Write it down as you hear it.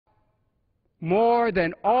more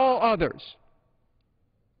than all others,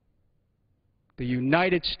 the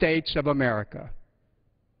United States of America.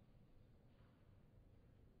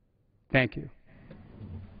 Thank you.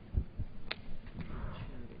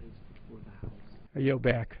 I yield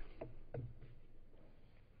back.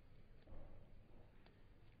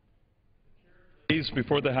 Please,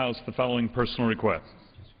 before the House, the following personal requests.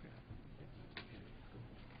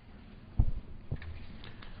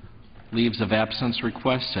 Leaves of absence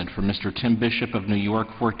requested for Mr. Tim Bishop of New York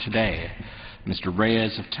for today, Mr.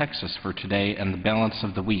 Reyes of Texas for today and the balance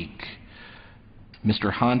of the week,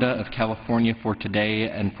 Mr. Honda of California for today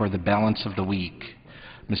and for the balance of the week,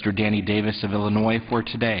 Mr. Danny Davis of Illinois for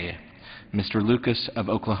today, Mr. Lucas of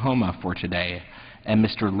Oklahoma for today, and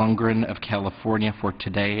Mr. Lundgren of California for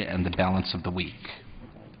today and the balance of the week.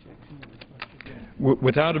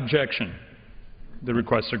 Without objection, the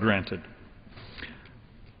requests are granted.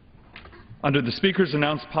 Under the Speaker's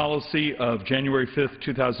announced policy of January 5th,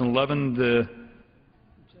 2011, the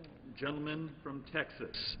gentleman from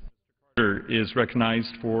Texas, Mr. Carter, is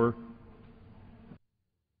recognized for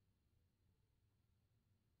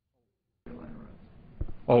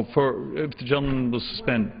if the gentleman will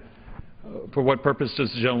suspend. For what purpose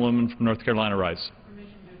does the gentlewoman from North Carolina rise?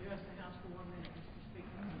 Permission to address the House for 1 minute, Mr.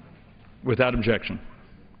 Speaker. Without objection.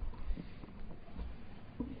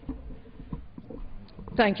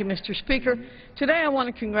 Thank you, Mr. Speaker. Today I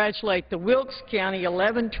want to congratulate the Wilkes County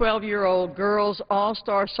 11-, 12-year-old girls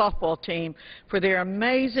all-star softball team for their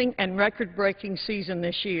amazing and record-breaking season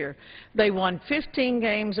this year. They won 15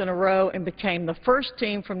 games in a row and became the first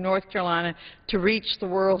team from North Carolina to reach the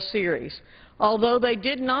World Series. Although they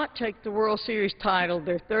did not take the World Series title,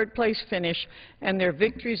 their third-place finish and their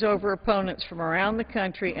victories over opponents from around the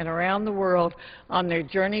country and around the world on their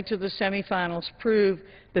journey to the semifinals prove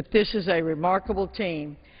that this is a remarkable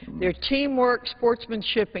team. Their teamwork,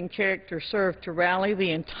 sportsmanship, and character served to rally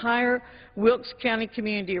the entire Wilkes County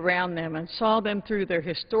community around them and saw them through their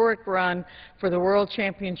historic run for the World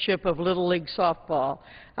Championship of Little League Softball.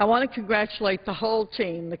 I want to congratulate the whole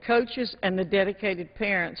team, the coaches, and the dedicated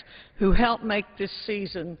parents who helped make this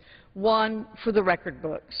season one for the record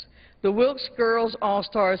books. The Wilkes Girls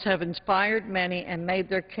All-Stars have inspired many and made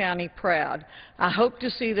their county proud. I hope to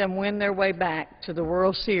see them win their way back to the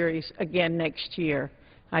World Series again next year.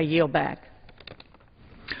 I yield back.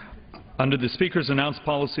 Under the Speaker's announced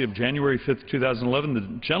policy of January 5th, 2011,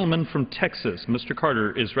 the gentleman from Texas, Mr.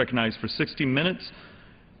 Carter, is recognized for 60 minutes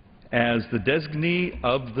as the designee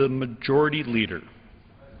of the Majority Leader.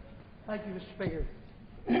 Thank you, Mr. Speaker.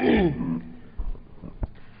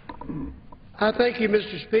 Thank you,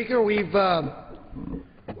 Mr. Speaker. We've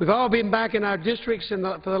all been back in our districts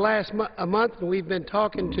for the last month, and we've been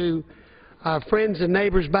talking to our friends and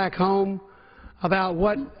neighbors back home about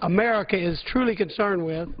what America is truly concerned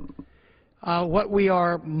with, what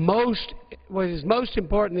is most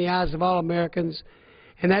important in the eyes of all Americans,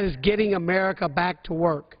 and that is getting America back to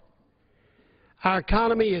work. Our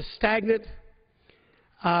economy is stagnant.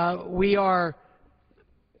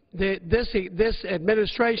 This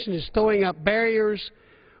administration is throwing up barriers,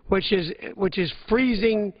 which is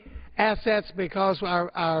freezing assets because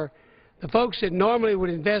the folks that normally would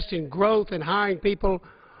invest in growth and hiring people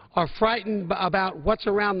are frightened about what's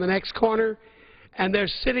around the next corner, and they're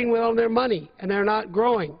sitting on their money and they're not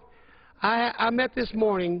growing. I met this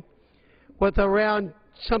morning with around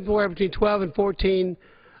somewhere between 12 and 14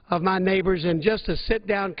 of my neighbors in just a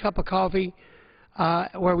sit-down cup of coffee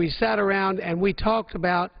where we sat around and we talked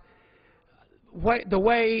about the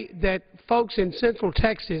way that folks in Central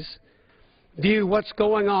Texas view what's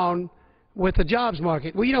going on with the jobs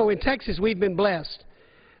market. Well, you know, in Texas we've been blessed.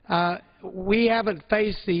 We haven't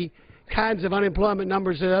faced the kinds of unemployment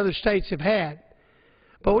numbers that other states have had.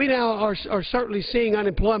 But we now are certainly seeing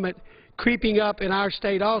unemployment creeping up in our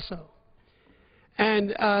state also.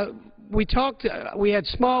 And we had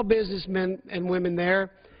small businessmen and women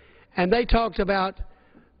there, and they talked about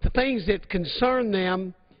the things that concern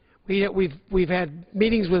them. We've had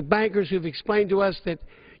meetings with bankers who've explained to us that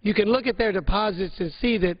you can look at their deposits and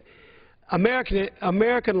see that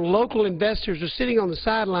American local investors are sitting on the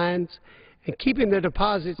sidelines and keeping their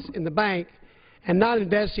deposits in the bank and not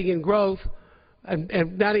investing in growth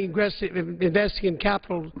and not investing in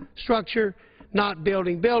capital structure, not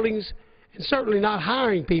building buildings, and certainly not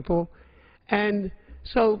hiring people. And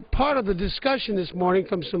so part of the discussion this morning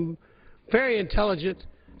from some very intelligent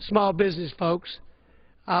small business folks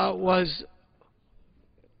was,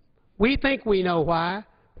 we think we know why.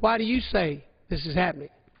 Why do you say this is happening?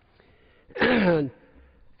 And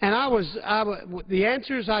the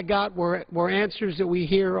answers I got were answers that we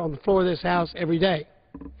hear on the floor of this House every day.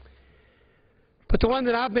 But the one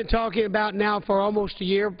that I've been talking about now for almost a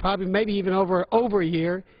year, probably maybe even over a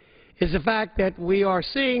year, is the fact that we are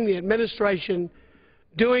seeing the administration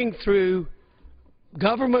doing through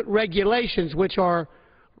government regulations, which are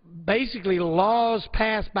basically laws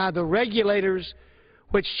passed by the regulators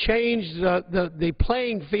which change the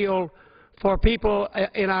playing field for people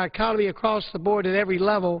in our economy across the board at every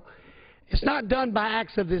level. It's not done by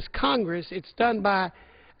acts of this Congress. It's done by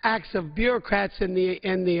acts of bureaucrats in the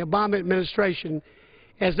Obama administration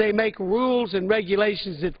as they make rules and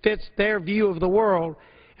regulations that fits their view of the world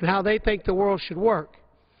and how they think the world should work.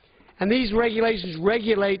 And these regulations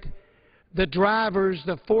regulate the drivers,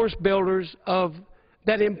 the force builders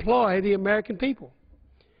that employ the American people.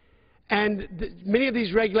 And many of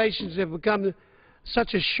these regulations have become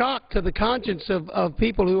such a shock to the conscience of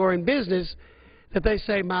people who are in business that they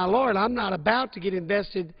say, my Lord, I'm not about to get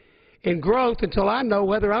invested in growth until I know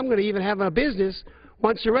whether I'm going to even have a business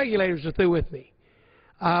once the regulators are through with me.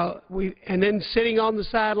 And then sitting on the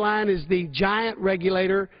sideline is the giant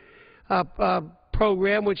regulator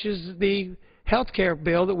program, which is the health care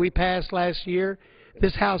bill that we passed last year.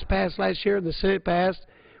 This House passed last year and the Senate passed.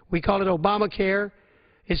 We call it Obamacare.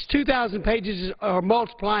 Its 2,000 pages are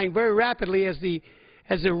multiplying very rapidly as the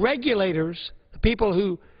regulators, the people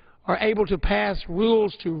who are able to pass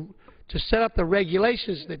rules to set up the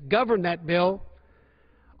regulations that govern that bill,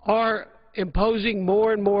 are imposing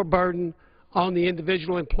more and more burden on the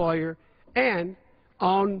individual employer and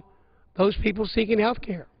on those people seeking health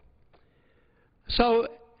care. So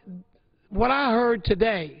what I heard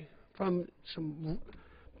today from some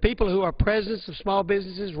people who are presidents of small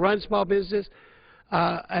businesses, run small businesses,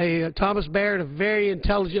 Thomas Barrett, a very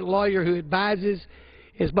intelligent lawyer who advises,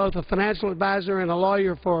 is both a financial advisor and a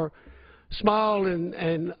lawyer for small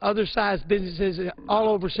and other-sized businesses all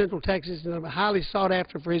over Central Texas, and highly sought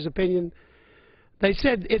after for his opinion. They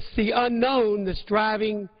said it's the unknown that's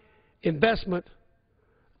driving investment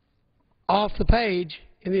off the page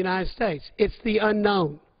in the United States. It's the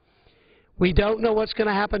unknown. We don't know what's going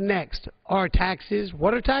to happen next. Our taxes,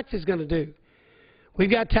 what are taxes going to do? We've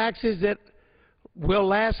got taxes that will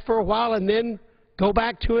last for a while and then go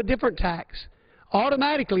back to a different tax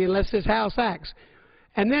automatically unless this House acts.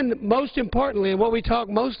 And then most importantly, and what we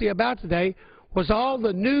talked mostly about today, was all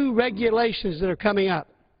the new regulations that are coming up.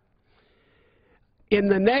 In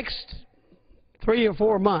the next 3 or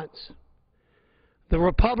 4 months, the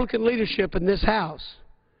Republican leadership in this House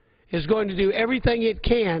is going to do everything it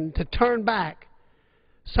can to turn back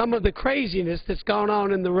some of the craziness that's gone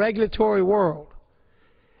on in the regulatory world.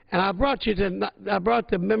 And I brought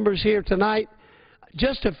the members here tonight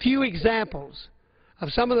just a few examples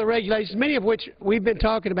of some of the regulations, many of which we've been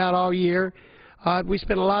talking about all year. We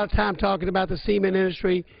spent a lot of time talking about the cement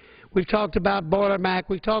industry. We've talked about Boiler Mac.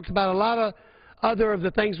 We've talked about a lot of other of the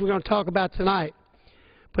things we're going to talk about tonight.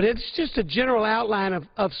 But it's just a general outline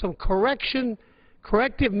of some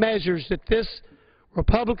corrective measures that this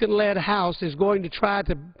Republican-led House is going to try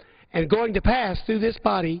to, and going to pass through this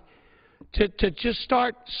body to just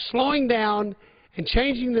start slowing down and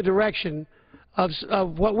changing the direction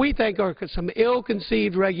of what we think are some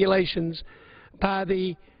ill-conceived regulations by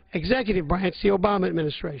the executive branch, the Obama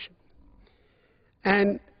administration.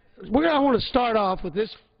 And I want to start off with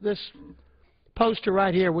this poster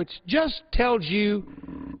right here, which just tells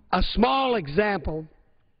you a small example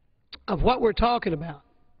of what we're talking about.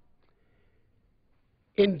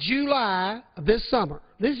 In July of this summer,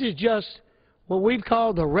 this is just what we've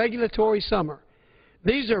called the regulatory summer.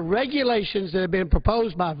 These are regulations that have been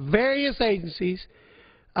proposed by various agencies.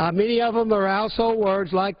 Many of them are household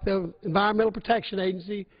words like the Environmental Protection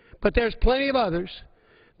Agency, but there's plenty of others.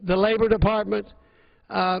 The Labor Department,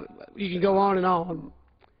 you can go on.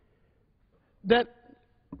 That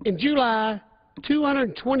in July,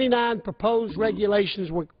 229 proposed regulations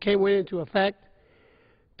went into effect,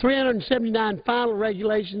 379 final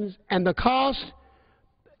regulations, and the cost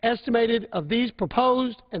estimated of these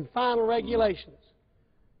proposed and final regulations,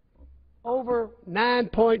 over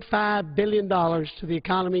 $9.5 billion to the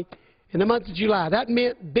economy in the month of July. That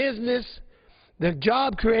meant business, the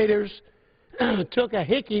job creators, took a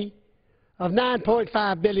hickey of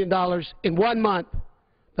 $9.5 billion in 1 month,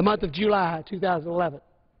 the month of July 2011.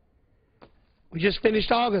 We just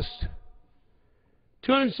finished August.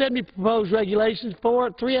 270 proposed regulations,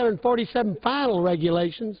 347 final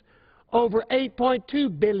regulations, over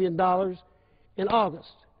 $8.2 billion in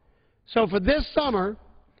August. So for this summer,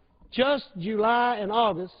 just July and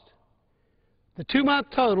August, the 2-month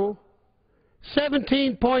total,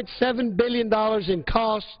 $17.7 billion in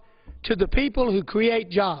costs to the people who create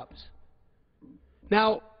jobs.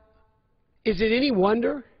 Now, is it any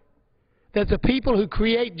wonder that the people who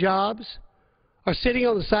create jobs are sitting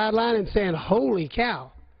on the sideline and saying, holy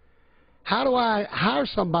cow, how do I hire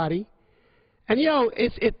somebody? And, you know,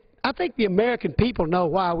 I think the American people know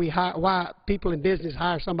why people in business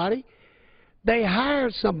hire somebody. They hire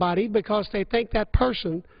somebody because they think that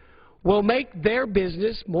person will make their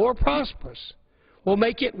business more prosperous, will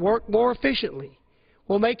make it work more efficiently,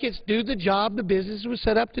 will make it do the job the business was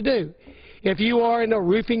set up to do. If you are in a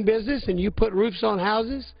roofing business and you put roofs on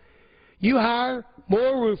houses, you hire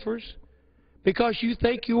more roofers because you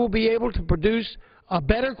think you will be able to produce a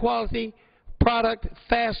better quality product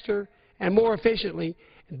faster and more efficiently,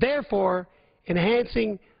 therefore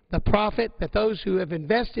enhancing the profit that those who have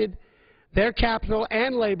invested their capital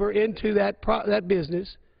and labor into that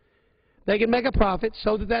business, they can make a profit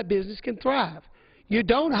so that that business can thrive. You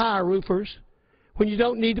don't hire roofers when you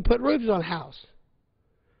don't need to put roofs on a house.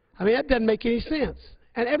 I mean, that doesn't make any sense.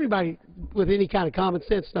 And everybody with any kind of common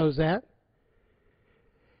sense knows that.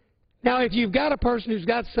 Now, if you've got a person who's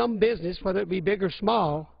got some business, whether it be big or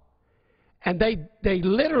small, and they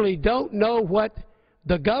literally don't know what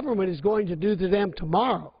the government is going to do to them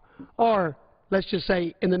tomorrow, or let's just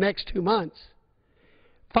say in the next 2 months,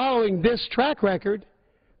 following this track record,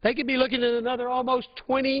 they could be looking at another almost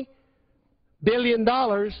 $20 billion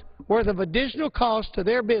worth of additional cost to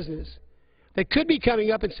their business that could be coming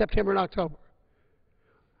up in September and October.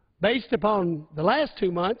 Based upon the last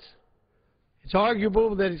 2 months, it's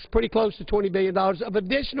arguable that it's pretty close to $20 billion of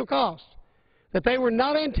additional cost that they were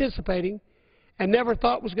not anticipating and never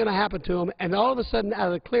thought was going to happen to them, and all of a sudden, out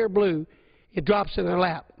of the clear blue, it drops in their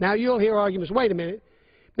lap. Now, you'll hear arguments, wait a minute,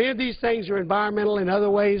 many of these things are environmental in other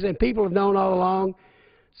ways, and people have known all along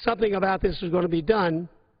something about this is going to be done,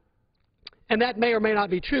 and that may or may not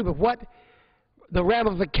be true, but what the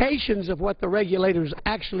ramifications of what the regulators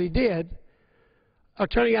actually did are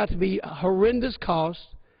turning out to be a horrendous cost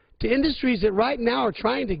to industries that right now are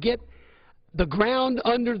trying to get the ground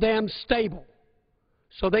under them stable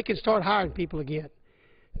so they can start hiring people again.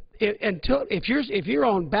 If you're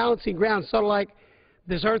on balancing ground, sort of like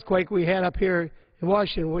this earthquake we had up here in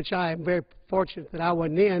Washington, which I am very fortunate that I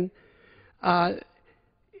wasn't in,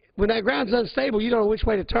 when that ground's unstable, you don't know which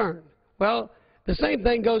way to turn. Well, the same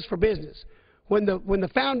thing goes for business. When the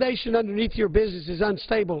foundation underneath your business is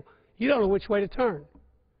unstable, you don't know which way to turn.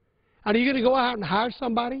 Are you going to go out and hire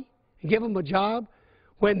somebody and give them a job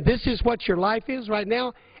when this is what your life is right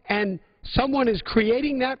now, and someone is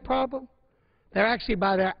creating that problem? They're actually,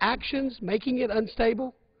 by their actions, making it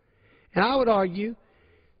unstable. And I would argue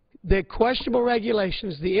the questionable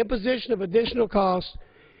regulations, the imposition of additional costs,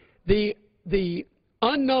 the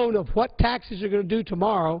unknown of what taxes are going to do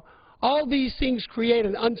tomorrow, all these things create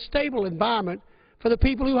an unstable environment for the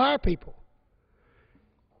people who hire people.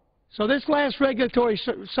 So this last regulatory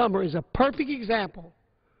summer is a perfect example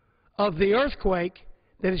of the earthquake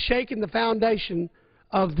that has shaken the foundation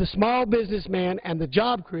of the small businessman and the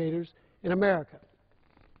job creators in America.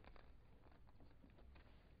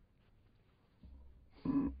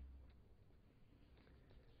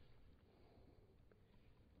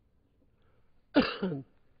 The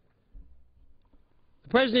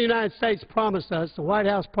President of the United States promised us, the White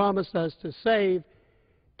House promised us, to save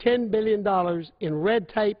 $10 billion in red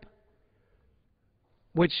tape,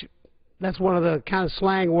 which that's one of the kind of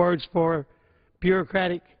slang words for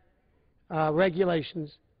bureaucratic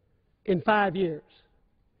regulations, in 5 years.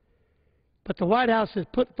 But the White House has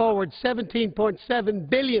put forward $17.7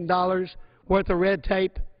 billion worth of red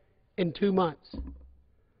tape in 2 months.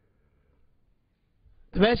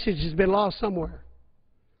 The message has been lost somewhere.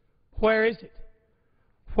 Where is it?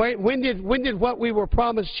 When did what we were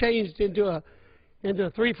promised changed into a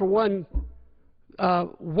 3-for-1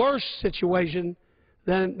 worse situation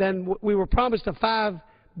than we were promised a $5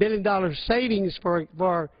 billion savings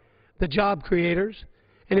for the job creators?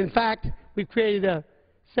 And in fact, we've created a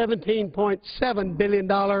 $17.7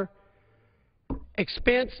 billion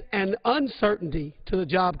expense and uncertainty to the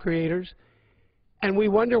job creators, and we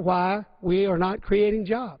wonder why we are not creating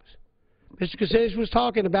jobs. Mr. Kucinich was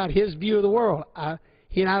talking about his view of the world.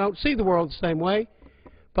 He and I don't see the world the same way,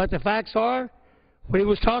 but the facts are, when he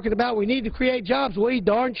was talking about we need to create jobs, we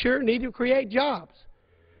darn sure need to create jobs.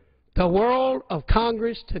 The world of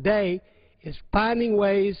Congress today is finding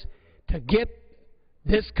ways to get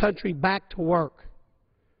this country back to work.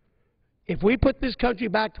 If we put this country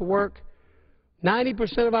back to work,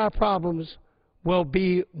 90% of our problems will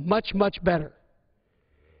be much, much better.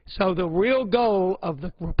 So the real goal of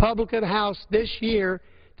the Republican House this year,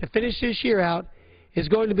 to finish this year out, is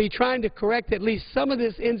going to be trying to correct at least some of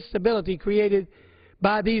this instability created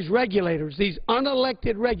by these regulators, these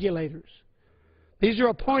unelected regulators. These are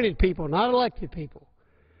appointed people, not elected people.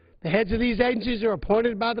 The heads of these agencies are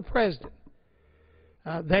appointed by the President.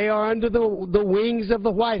 They are under the wings of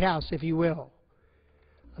the White House, if you will.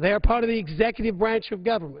 They are part of the executive branch of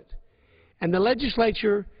government. And the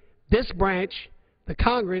legislature, this branch, the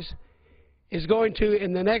Congress, is going to,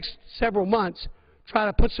 in the next several months, try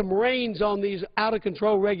to put some reins on these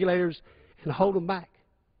out-of-control regulators and hold them back.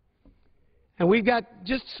 And we've got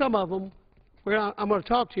just some of them I'm going to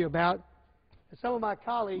talk to you about, and some of my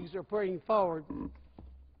colleagues are bringing forward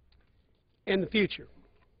in the future.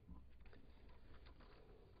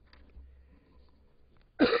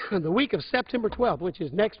 The week of September 12th, which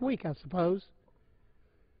is next week, I suppose,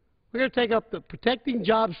 we're going to take up the Protecting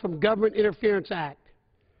Jobs from Government Interference Act.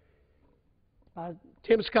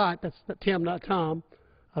 Tim Scott, that's Tim, not Tom,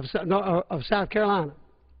 of South Carolina.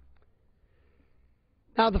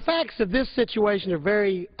 Now, the facts of this situation are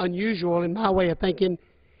very unusual in my way of thinking,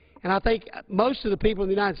 and I think most of the people in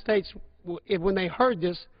the United States, when they heard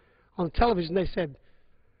this on television, they said,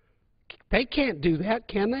 they can't do that,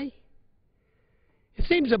 can they? It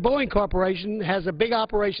seems the Boeing Corporation has a big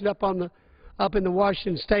operation up in the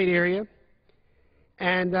Washington State area,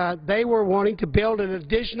 and they were wanting to build an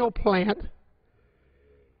additional plant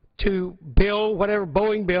to build whatever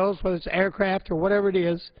Boeing builds, whether it's aircraft or whatever it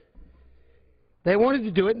is. They wanted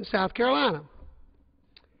to do it in South Carolina.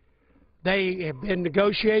 They have been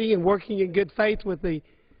negotiating and working in good faith with the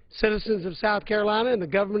citizens of South Carolina and the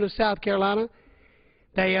government of South Carolina.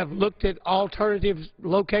 They have looked at alternative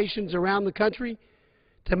locations around the country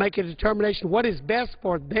to make a determination what is best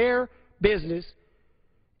for their business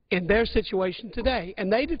in their situation today.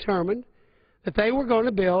 And they determined that they were going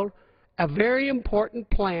to build a very important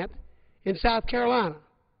plant in South Carolina.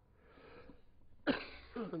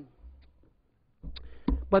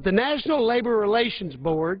 But the National Labor Relations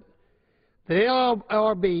Board, the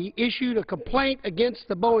NLRB, issued a complaint against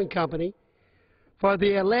the Boeing Company for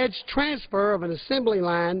the alleged transfer of an assembly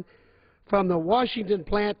line from the Washington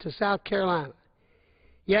plant to South Carolina.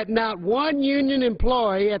 Yet not one union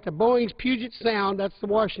employee at the Boeing's Puget Sound, that's the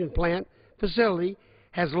Washington plant, facility,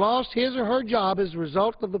 has lost his or her job as a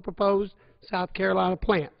result of the proposed South Carolina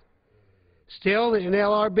plant. Still, the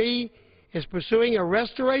NLRB is pursuing a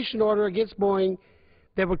restoration order against Boeing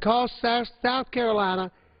that would cost South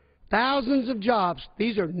Carolina thousands of jobs.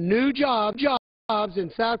 These are new jobs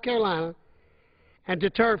in South Carolina, and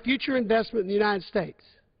deter future investment in the United States.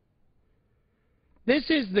 This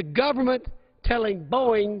is the government telling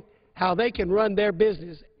Boeing how they can run their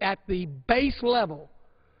business at the base level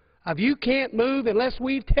of you can't move unless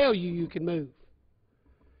we tell you you can move.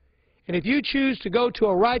 And if you choose to go to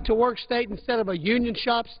a right-to-work state instead of a union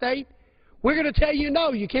shop state, we're going to tell you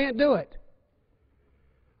no, you can't do it.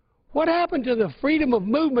 What happened to the freedom of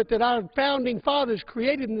movement that our founding fathers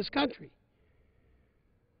created in this country?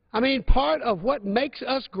 I mean, part of what makes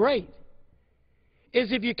us great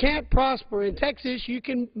is if you can't prosper in Texas, you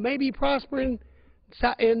can maybe prosper in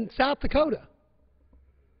South Dakota.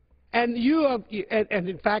 And and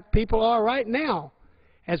in fact, people are right now.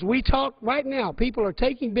 As we talk right now, people are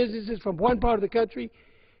taking businesses from one part of the country,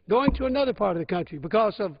 going to another part of the country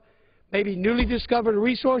because of maybe newly discovered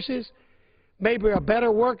resources, maybe a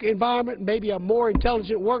better work environment, maybe a more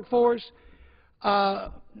intelligent workforce,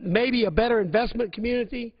 maybe a better investment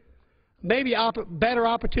community, maybe better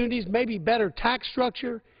opportunities, maybe better tax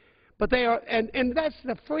structure. But they are, and that's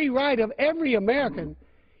the free right of every American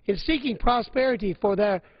in seeking prosperity for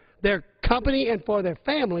their company and for their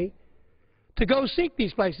family to go seek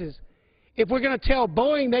these places. If we're going to tell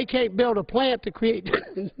Boeing they can't build a plant to create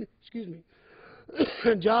excuse me,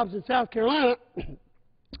 jobs in South Carolina,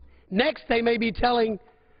 next they may be telling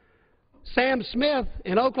Sam Smith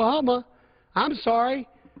in Oklahoma, I'm sorry,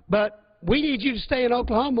 but we need you to stay in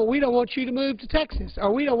Oklahoma. We don't want you to move to Texas,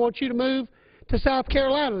 or we don't want you to move to South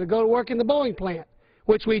Carolina to go to work in the Boeing plant,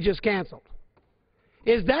 which we just canceled.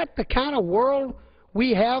 Is that the kind of world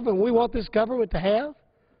we have and we want this government to have?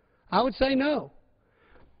 I would say no.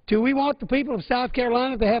 Do we want the people of South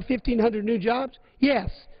Carolina to have 1,500 new jobs? Yes.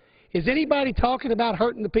 Is anybody talking about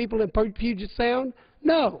hurting the people in Puget Sound?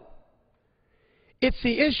 No. It's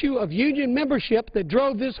the issue of union membership that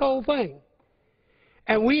drove this whole thing.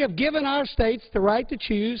 And we have given our states the right to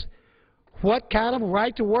choose what kind of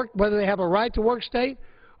right to work, whether they have a right to work state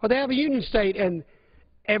or they have a union state. And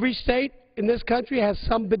every state in this country has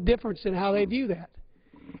some bit difference in how they view that.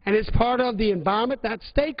 And it's part of the environment that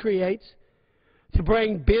state creates to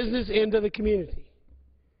bring business into the community.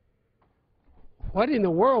 What in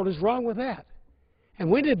the world is wrong with that? And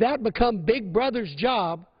when did that become Big Brother's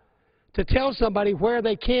job to tell somebody where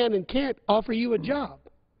they can and can't offer you a job?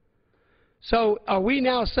 So are we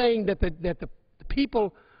now saying that the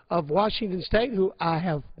people of Washington State, who I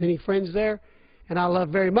have many friends there and I love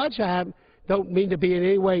very much, I have don't mean to be in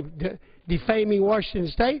any way defaming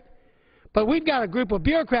Washington State, but we've got a group of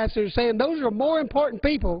bureaucrats that are saying those are more important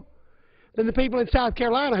people than the people in South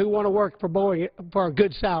Carolina who want to work for Boeing for a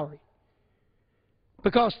good salary,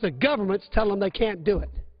 because the government's telling them they can't do it.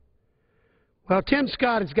 Well, Tim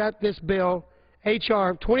Scott has got this bill,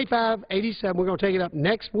 H.R. 2587. We're going to take it up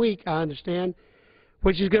next week, I understand,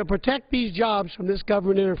 which is going to protect these jobs from this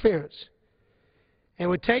government interference. And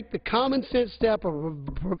would take the common sense step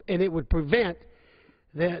and it would prevent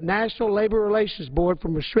the National Labor Relations Board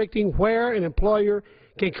from restricting where an employer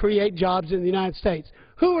can create jobs in the United States.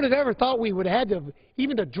 Who would have ever thought we would have had to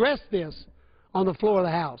even address this on the floor of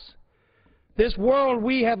the House? This world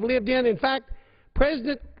we have lived in fact,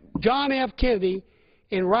 President John F. Kennedy,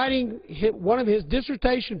 in writing one of his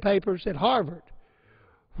dissertation papers at Harvard,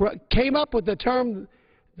 came up with the term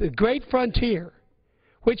the Great Frontier,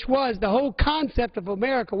 which was the whole concept of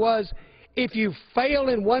America was, if you fail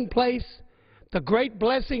in one place, the great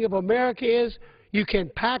blessing of America is you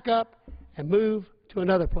can pack up and move to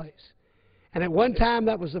another place. And at one time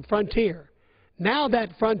that was the frontier. Now that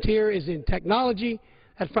frontier is in technology,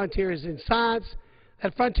 that frontier is in science,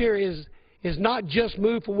 that frontier is not just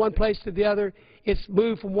moved from one place to the other, it's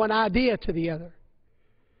moved from one idea to the other.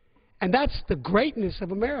 And that's the greatness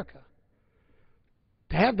of America.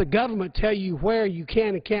 To have the government tell you where you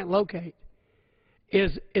can and can't locate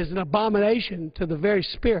is an abomination to the very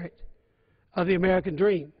spirit of the American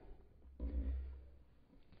dream.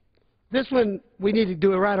 This one, we need to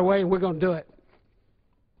do it right away, and we're going to do it.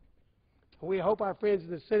 We hope our friends in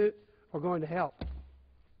the Senate are going to help.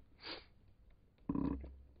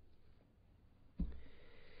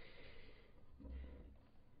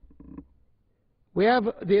 We have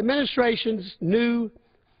the administration's new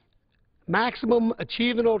Maximum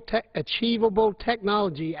Achievable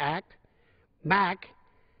Technology Act, MAC,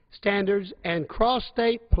 standards and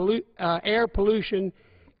cross-state air pollution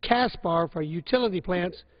CASPAR for utility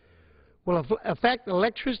plants will affect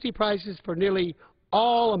electricity prices for nearly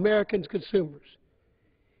all American consumers.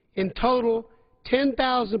 In total,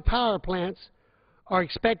 10,000 power plants are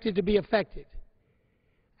expected to be affected.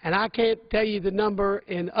 And I can't tell you the number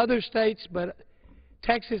in other states, but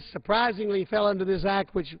Texas surprisingly fell under this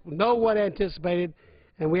act, which no one anticipated,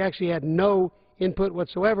 and we actually had no input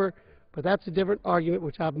whatsoever. But that's a different argument,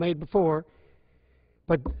 which I've made before.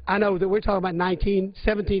 But I know that we're talking about 17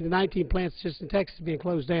 to 19 plants just in Texas being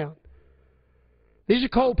closed down. These are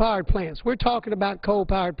coal-powered plants. We're talking about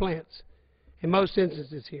coal-powered plants in most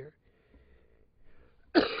instances here.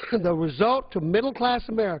 The result to middle-class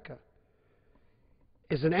America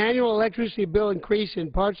is an annual electricity bill increase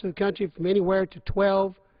in parts of the country from anywhere to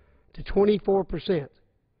 12 to 24%.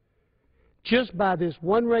 Just by this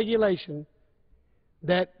one regulation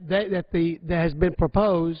that has been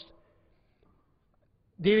proposed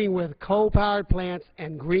dealing with coal-powered plants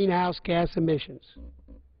and greenhouse gas emissions.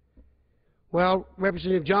 Well,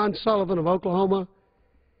 Representative John Sullivan of Oklahoma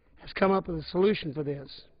has come up with a solution for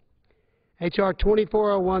this. H.R.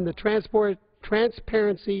 2401, the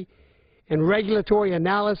Transparency and Regulatory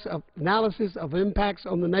Analysis of Impacts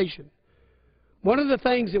on the Nation. One of the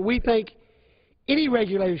things that we think any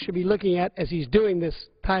regulator should be looking at as he's doing this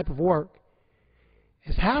type of work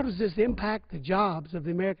is, how does this impact the jobs of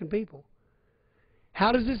the American people?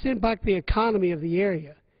 How does this impact the economy of the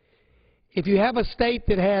area? If you have a state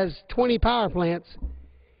that has 20 power plants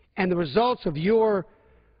and the results of your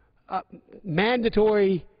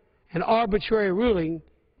mandatory and arbitrary ruling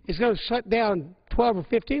is going to shut down 12 or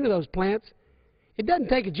 15 of those plants, it doesn't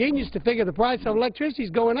take a genius to figure the price of electricity is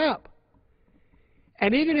going up.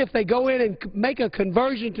 And even if they go in and make a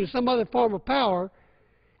conversion to some other form of power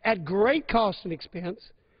at great cost and expense,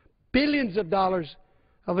 billions of dollars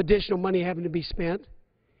of additional money having to be spent,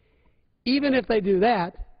 even if they do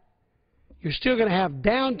that, you're still going to have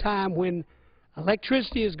downtime when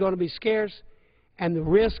electricity is going to be scarce and the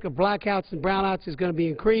risk of blackouts and brownouts is going to be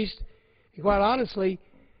increased. And quite honestly,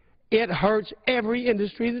 it hurts every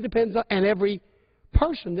industry that depends on, and every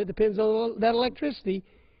person that depends on that electricity.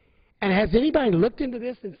 And has anybody looked into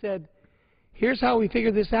this and said, here's how we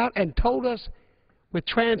figure this out, and told us with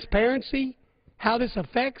transparency how this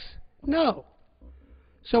affects? No.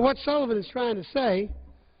 So what Sullivan is trying to say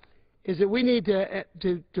is that we need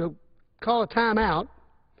to call a timeout,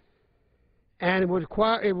 and it will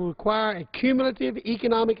require a cumulative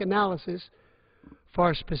economic analysis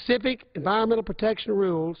for specific environmental protection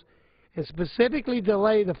rules, and specifically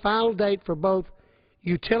delay the final date for both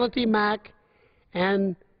utility MAC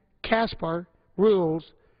and CASPAR rules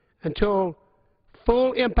until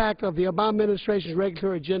full impact of the Obama administration's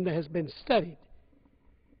regulatory agenda has been studied.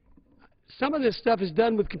 Some of this stuff is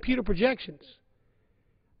done with computer projections,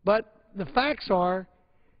 but the facts are,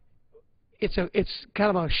 it's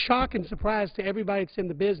kind of a shock and surprise to everybody that's in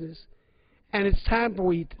the business, and it's time for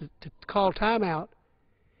we to call time out,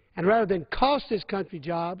 and rather than cost this country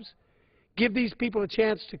jobs, give these people a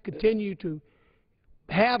chance to continue to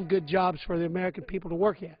have good jobs for the American people to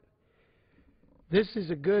work at. This is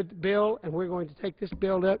a good bill, and we're going to take this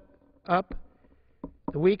bill up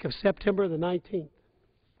the week of September the 19th.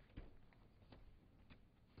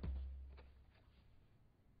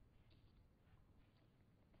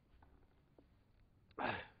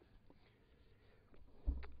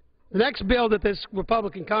 The next bill that this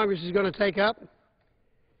Republican Congress is going to take up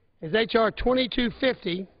is H.R.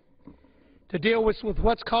 2250 to deal with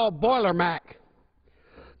what's called Boiler Mac.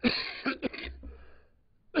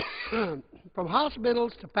 From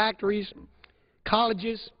hospitals to factories,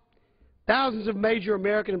 colleges, thousands of major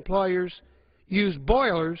American employers use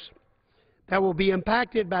boilers that will be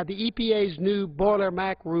impacted by the EPA's new Boiler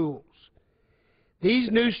Mac rules. These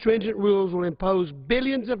new stringent rules will impose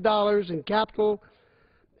billions of dollars in capital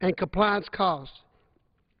and compliance costs,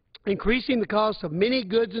 increasing the cost of many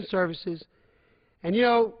goods and services. And you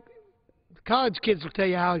know, the college kids will tell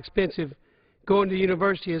you how expensive going to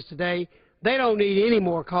university is today. They don't need any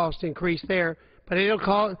more cost increase there, but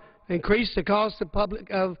it'll increase the cost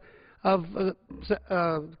of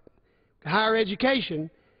higher education,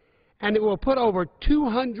 and it will put over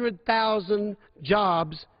 200,000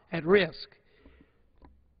 jobs at risk.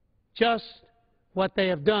 Just what they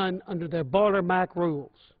have done under their Boiler Mac rules.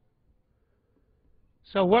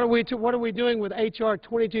 So what are we doing with H.R.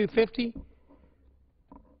 2250?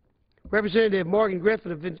 Representative Morgan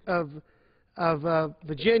Griffin of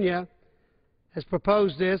Virginia has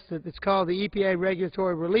proposed this, that it's called the EPA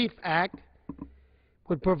Regulatory Relief Act,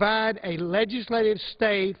 would provide a legislative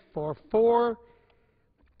stay for 4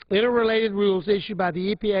 interrelated rules issued by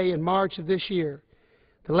the EPA in March of this year.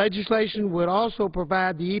 The legislation would also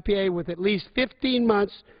provide the EPA with at least 15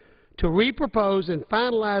 months to repropose and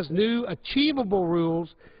finalize new achievable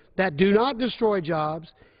rules that do not destroy jobs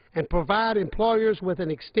and provide employers with an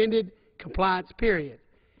extended compliance period.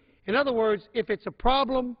 In other words, if it's a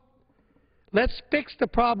problem, let's fix the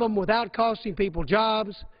problem without costing people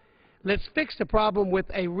jobs. Let's fix the problem with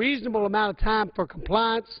a reasonable amount of time for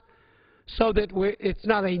compliance so that it's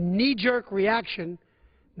not a knee-jerk reaction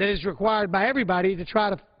that is required by everybody to try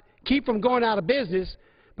to keep from going out of business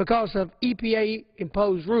because of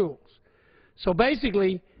EPA-imposed rules. So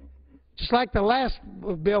basically, just like the last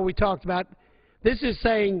bill we talked about, this is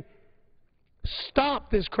saying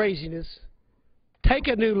stop this craziness, take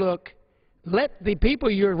a new look, let the people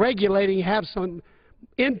you're regulating have some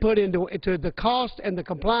input into the cost and the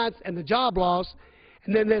compliance and the job loss,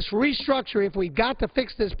 and then let's restructure, if we've got to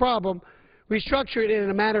fix this problem, restructure it in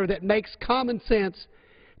a manner that makes common sense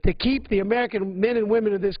to keep the American men and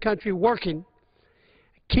women of this country working,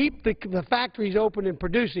 keep the factories open and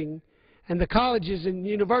producing, and the colleges and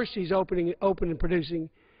universities open and producing,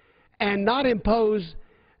 and not impose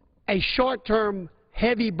a short-term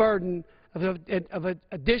heavy burden of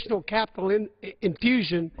additional capital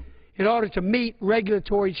infusion in order to meet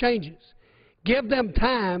regulatory changes. Give them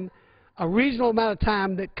time, a reasonable amount of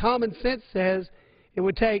time that common sense says it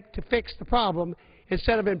would take to fix the problem,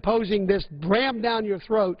 instead of imposing this rammed down your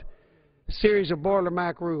throat series of Boiler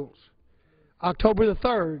Mac rules. October the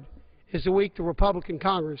 3rd is the week the Republican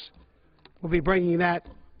Congress will be bringing that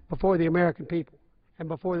before the American people and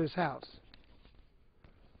before this House.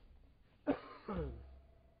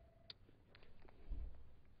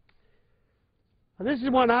 This is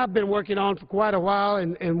one I've been working on for quite a while,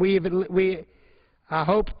 and I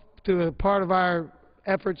hope to a part of our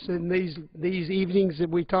efforts in these evenings that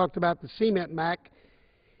we talked about the Cement Mac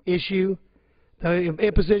issue, the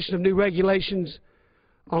imposition of new regulations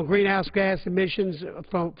on greenhouse gas emissions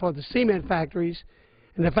for the cement factories,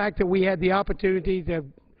 and the fact that we had the opportunity to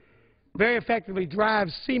very effectively drive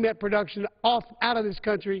cement production out of this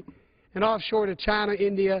country and offshore to China,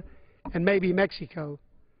 India, and maybe Mexico,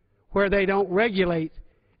 where they don't regulate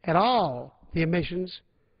at all the emissions,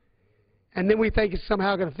 and then we think it's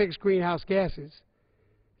somehow going to fix greenhouse gases.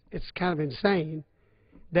 It's kind of insane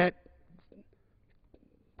that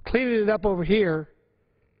cleaning it up over here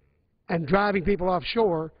and driving people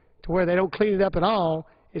offshore to where they don't clean it up at all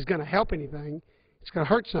is going to help anything. It's going to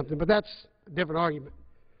hurt something, but that's a different argument.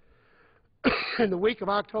 In the week of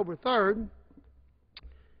October 3rd,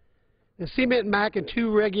 the Cement Mac and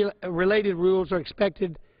 2 related rules are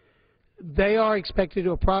expected. They are expected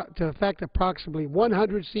to affect approximately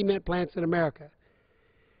 100 cement plants in America.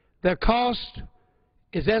 Their cost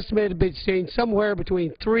is estimated to be somewhere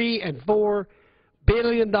between $3 and $4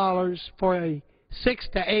 billion for a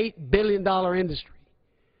 $6 to $8 billion industry.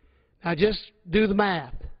 Now just do the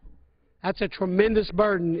math. That's a tremendous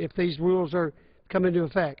burden if these rules are come into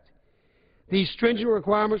effect. These stringent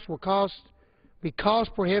requirements will be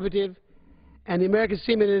cost prohibitive, and the American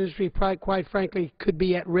cement industry, quite frankly, could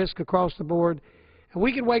be at risk across the board. And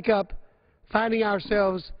we could wake up finding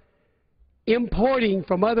ourselves importing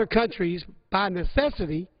from other countries by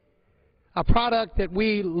necessity a product that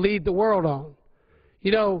we lead the world on.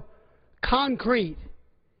 You know, concrete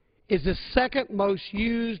is the second most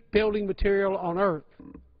used building material on earth.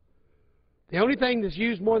 The only thing that's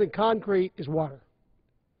used more than concrete is water.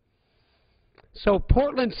 So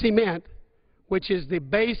Portland cement, which is the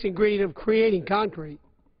base ingredient of creating concrete,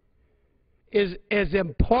 is as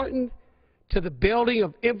important to the building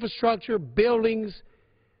of infrastructure, buildings,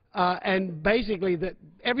 and basically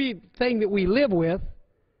everything that we live with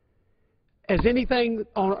as anything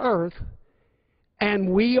on earth. And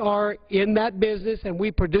we are in that business, and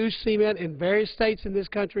we produce cement in various states in this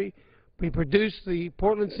country. We produce the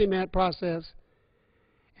Portland cement process,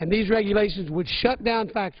 and these regulations would shut down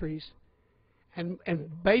factories and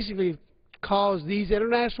basically cause these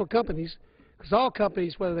international companies, because all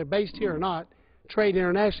companies, whether they're based here or not, trade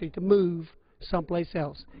internationally, to move someplace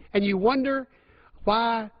else. And you wonder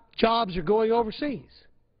why jobs are going overseas.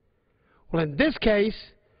 Well, in this case,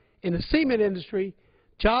 in the cement industry,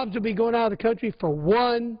 jobs will be going out of the country for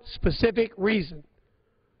one specific reason: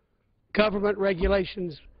 government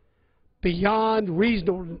regulations beyond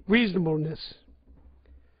reasonableness.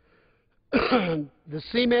 The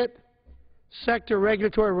Cement Sector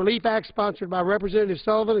Regulatory Relief Act, sponsored by Representative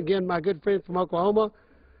Sullivan, again my good friend from Oklahoma,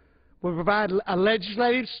 will provide a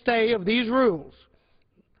legislative stay of these rules.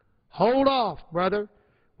 Hold off, brother.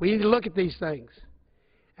 We need to look at these things.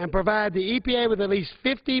 And provide the EPA with at least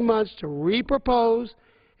 15 months to repropose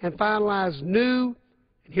and finalize new,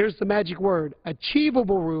 and here's the magic word,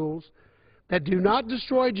 achievable rules that do not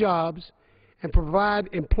destroy jobs and provide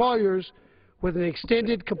employers with an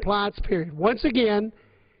extended compliance period. Once again,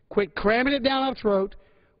 quit cramming it down our throat.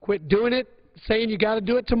 Quit doing it, saying you got to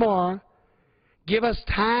do it tomorrow. Give us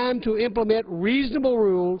time to implement reasonable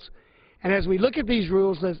rules. And as we look at these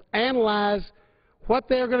rules, let's analyze what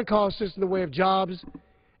they're going to cost us in the way of jobs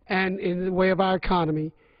and in the way of our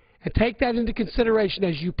economy, and take that into consideration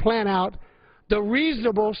as you plan out the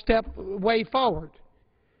reasonable way forward.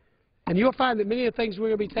 And you'll find that many of the things we're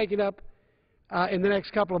going to be taking up in the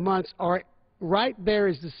next couple of months are right there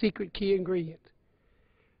is the secret key ingredient.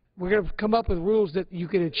 We're going to come up with rules that you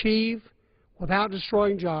can achieve without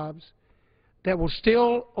destroying jobs, that will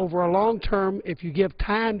still, over a long term, if you give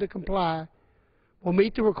time to comply, will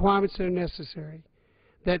meet the requirements that are necessary,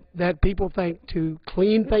 that people think to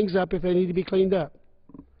clean things up if they need to be cleaned up.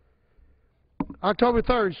 October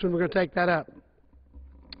 3rd is when we're going to take that up.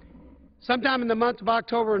 Sometime in the month of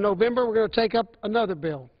October or November, we're going to take up another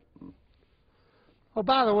bill. Oh,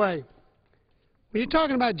 by the way, when you're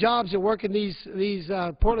talking about jobs that work in these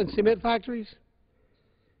Portland cement factories,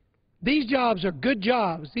 these jobs are good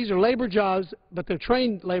jobs. These are labor jobs, but they're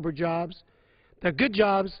trained labor jobs. They're good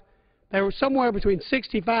jobs. They were somewhere between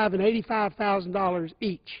 $65,000 and $85,000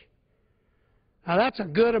 each. Now, that's a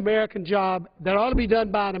good American job that ought to be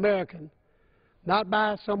done by an American, not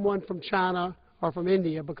by someone from China or from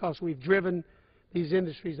India, because we've driven these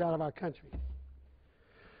industries out of our country.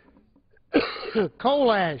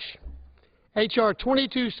 Coal ash, H.R.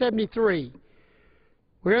 2273.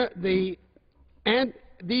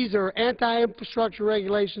 These are anti-infrastructure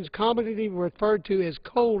regulations commonly referred to as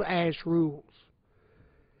coal ash rules,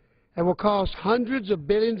 and will cost hundreds of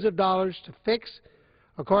billions of dollars to fix,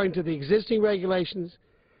 according to the existing regulations,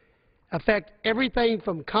 affect everything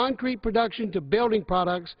from concrete production to building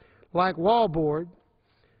products like wallboard.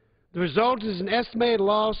 The result is an estimated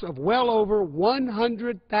loss of well over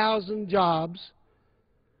 100,000 jobs.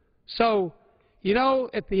 So, you know,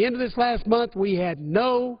 at the end of this last month, we had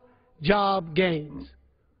no job gains.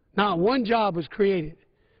 Not one job was created.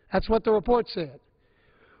 That's what the report said.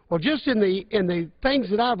 Well, just in the things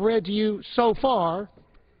that I've read to you so far,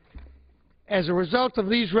 as a result of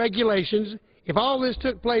these regulations, if all this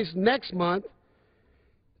took place next month,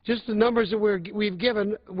 just the numbers that we've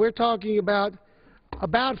given, we're talking about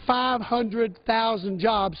 500,000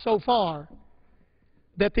 jobs so far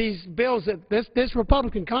that these bills that this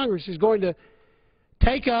Republican Congress is going to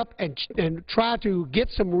take up and try to get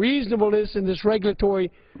some reasonableness in this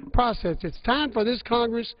regulatory process. It's time for this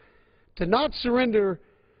Congress to not surrender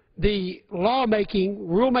the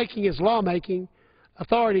rulemaking is lawmaking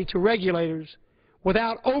authority to regulators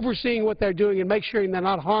without overseeing what they're doing and make sure they're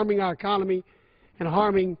not harming our economy and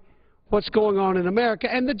harming what's going on in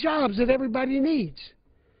America and the jobs that everybody needs.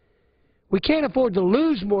 We can't afford to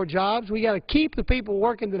lose more jobs. We got to keep the people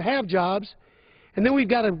working that have jobs, and then we've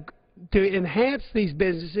got to enhance these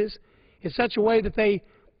businesses in such a way that they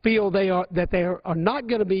feel they are not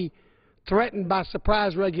going to be threatened by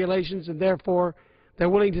surprise regulations, and therefore they're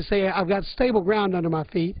willing to say, I've got stable ground under my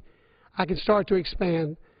feet. I can start to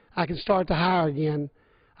expand. I can start to hire again.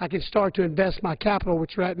 I can start to invest my capital,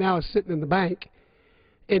 which right now is sitting in the bank,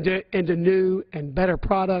 into new and better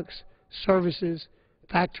products, services,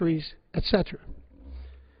 factories, etc.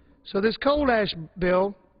 So this coal ash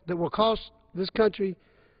bill that will cost this country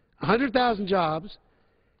 100,000 jobs,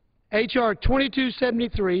 H.R.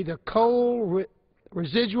 2273, the Coal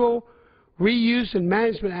Residual Reuse and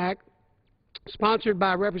Management Act, sponsored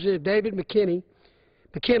by Representative David McKinley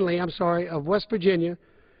of West Virginia,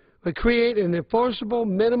 would create an enforceable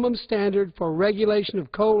minimum standard for regulation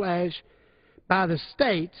of coal ash by the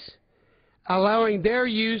states, allowing their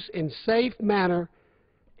use in a safe manner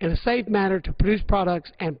to produce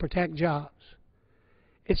products and protect jobs.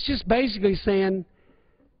 It's just basically saying,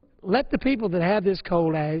 let the people that have this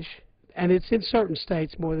coal ash, and it's in certain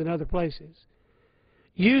states more than other places,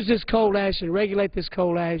 use this coal ash and regulate this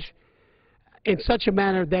coal ash in such a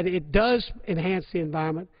manner that it does enhance the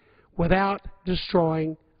environment without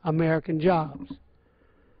destroying American jobs.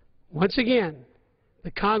 Once again,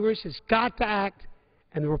 the Congress has got to act,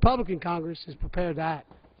 and the Republican Congress is prepared to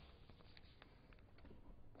act.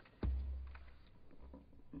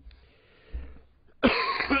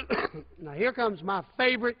 Now here comes my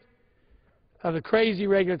favorite of the crazy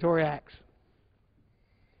regulatory acts.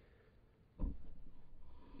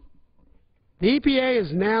 The EPA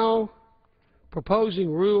is now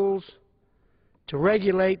proposing rules to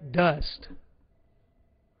regulate dust.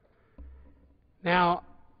 Now,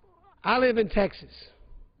 I live in Texas.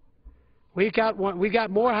 We got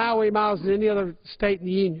more highway miles than any other state in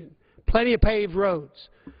the Union. Plenty of paved roads.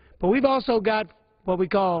 But we've also got what we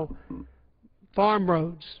call farm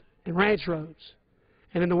roads and ranch roads.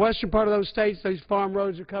 And in the western part of those states, those farm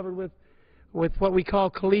roads are covered with what we call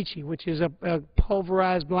caliche, which is a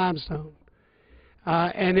pulverized limestone.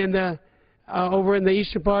 And in the over in the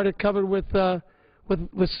eastern part, it's covered with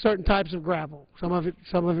certain types of gravel. Some of it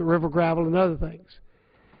river gravel and other things.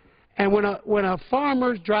 And when a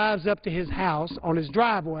farmer drives up to his house on his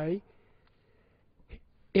driveway,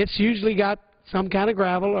 it's usually got some kind of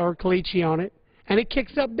gravel or caliche on it, and it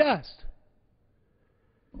kicks up dust.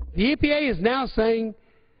 The EPA is now saying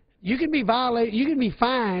you can be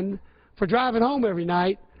fined for driving home every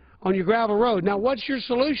night on your gravel road. Now, what's your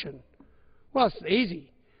solution? Well, it's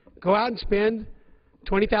easy. Go out and spend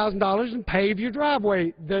 $20,000 and pave your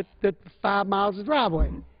driveway, the 5 miles of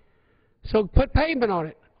driveway. So put pavement on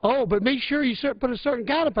it. Oh, but make sure you put a certain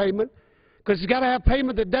kind of pavement, because it's got to have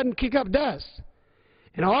pavement that doesn't kick up dust.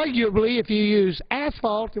 And arguably, if you use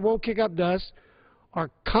asphalt, it won't kick up dust, or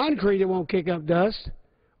concrete, it won't kick up dust,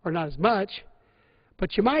 or not as much.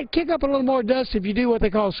 But you might kick up a little more dust if you do what they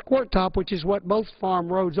call squirt top, which is what most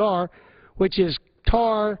farm roads are, which is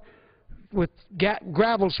tar with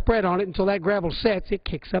gravel spread on it until that gravel sets. It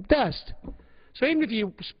kicks up dust. So even if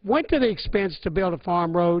you went to the expense to build a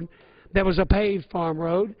farm road that was a paved farm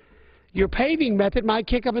road, your paving method might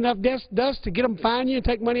kick up enough dust to get them fine you and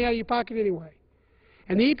take money out of your pocket anyway.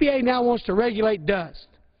 And the EPA now wants to regulate dust.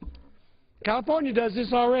 California does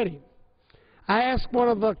this already. I asked one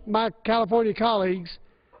of my California colleagues,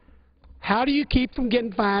 how do you keep from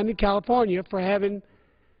getting fined in California for having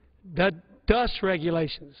the dust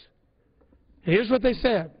regulations? And here's what they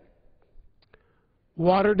said.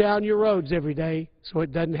 Water down your roads every day so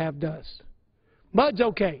it doesn't have dust. Mud's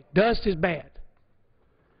okay. Dust is bad.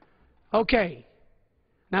 Okay.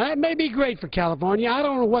 Now, that may be great for California. I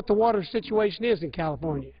don't know what the water situation is in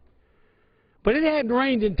California. But it hadn't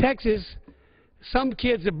rained in Texas. Some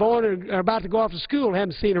kids are born and are about to go off to school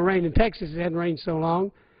haven't seen a rain in Texas. It hadn't rained so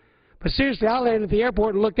long. But seriously, I landed at the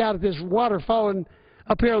airport and looked out at this water falling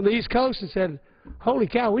up here on the East Coast and said, holy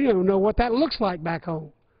cow, we don't even know what that looks like back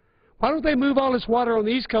home. Why don't they move all this water on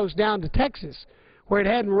the East Coast down to Texas, where it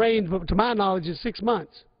hadn't rained, to my knowledge, in 6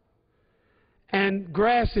 months? And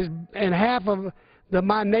grass is, and half of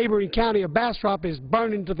my neighboring county of Bastrop is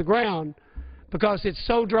burning to the ground because it's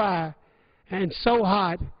so dry and so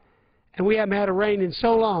hot, and we haven't had a rain in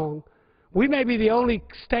so long. We may be the only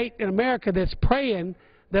state in America that's praying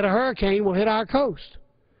that a hurricane will hit our coast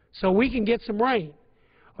so we can get some rain.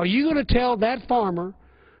 Are you going to tell that farmer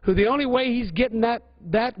who the only way he's getting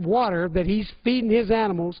that water that he's feeding his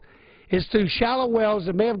animals is through shallow wells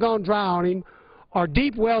that may have gone dry on him, or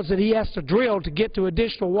deep wells that he has to drill to get to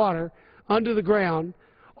additional water under the ground,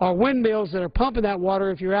 or windmills that are pumping that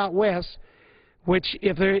water if you're out west, which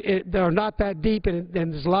if they're not that deep and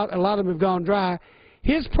there's a lot of them have gone dry,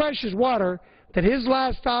 his precious water that his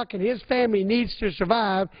livestock and his family needs to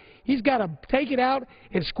survive, he's got to take it out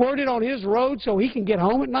and squirt it on his road so he can get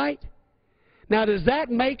home at night? Now, does that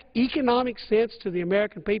make economic sense to the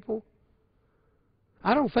American people?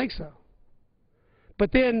 I don't think so.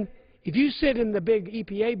 But then, if you sit in the big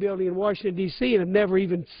EPA building in Washington, D.C. and have never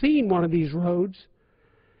even seen one of these roads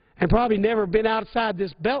and probably never been outside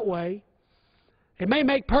this beltway, it may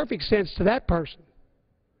make perfect sense to that person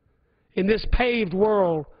in this paved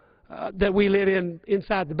world that we live in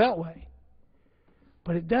inside the beltway.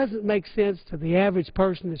 But it doesn't make sense to the average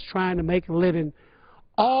person that's trying to make a living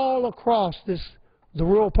all across the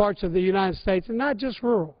rural parts of the United States, and not just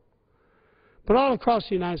rural, but all across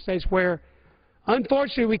the United States where,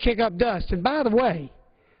 unfortunately, we kick up dust. And by the way,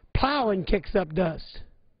 plowing kicks up dust.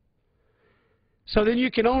 So then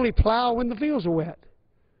you can only plow when the fields are wet.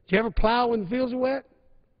 Do you ever plow when the fields are wet?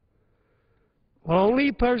 Well, only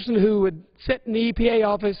a person who would sit in the EPA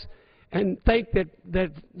office and think that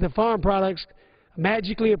the farm products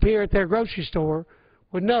magically appear at their grocery store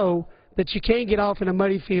would know that you can't get off in a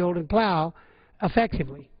muddy field and plow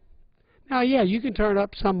effectively. Now, yeah, you can turn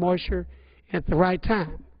up some moisture at the right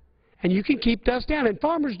time, and you can keep dust down, and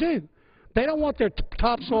farmers do. They don't want their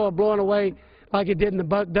topsoil blowing away like it did in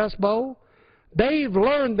the Dust Bowl. They've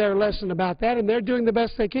learned their lesson about that, and they're doing the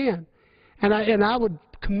best they can. And I would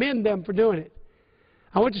commend them for doing it.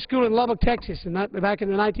 I went to school in Lubbock, Texas, back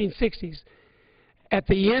in the 1960s, at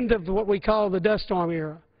the end of what we call the dust storm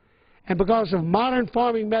era. And because of modern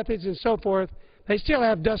farming methods and so forth, they still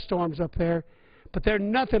have dust storms up there, but they're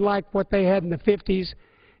nothing like what they had in the 50s,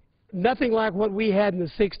 nothing like what we had in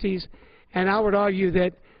the 60s. And I would argue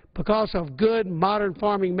that because of good modern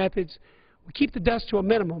farming methods, we keep the dust to a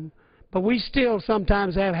minimum, but we still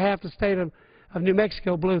sometimes have half the state of New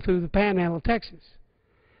Mexico blew through the panhandle of Texas.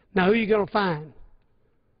 Now, who are you going to find?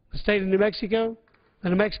 The state of New Mexico? The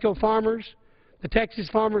New Mexico farmers? The Texas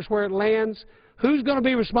farmers where it lands? Who's going to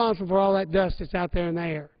be responsible for all that dust that's out there in the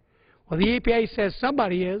air? Well, the EPA says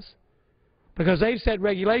somebody is, because they've set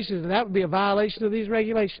regulations, and that would be a violation of these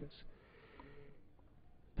regulations.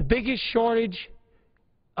 The biggest shortage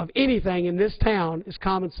of anything in this town is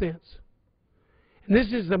common sense. And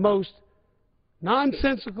this is the most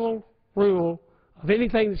nonsensical rule of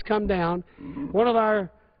anything that's come down. One of our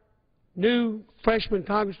new freshman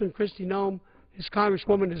Congressman, Kristi Noem, this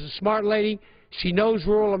congresswoman is a smart lady. She knows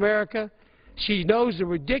rural America. She knows the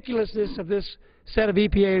ridiculousness of this set of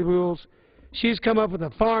EPA rules. She's come up with a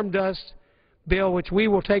farm dust bill, which we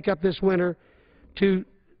will take up this winter, to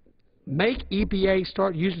make EPA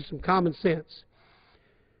start using some common sense.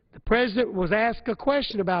 The President was asked a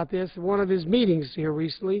question about this at one of his meetings here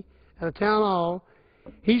recently at a town hall.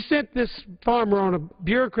 He sent this farmer on a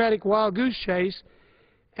bureaucratic wild goose chase,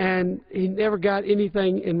 and he never got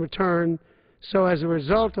anything in return. So as a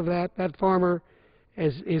result of that, that farmer,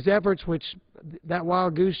 his efforts, which that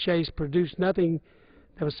wild goose chase produced nothing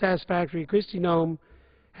that was satisfactory. Kristi Noem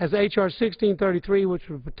has H.R. 1633, which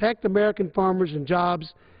would protect American farmers and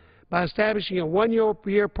jobs by establishing a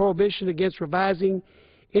one-year prohibition against revising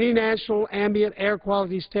any national ambient air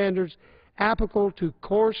quality standards applicable to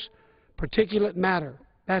coarse particulate matter,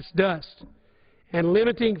 that's dust, and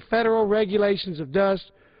limiting federal regulations of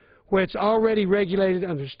dust where it's already regulated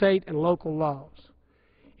under state and local laws.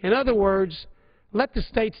 In other words, let the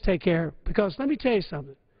states take care, because let me tell you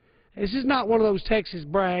something. This is not one of those Texas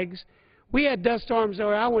brags. We had dust storms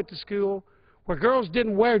where I went to school where girls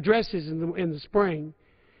didn't wear dresses in the spring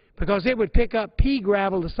because it would pick up pea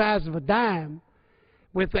gravel the size of a dime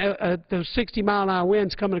with those 60-mile-an-hour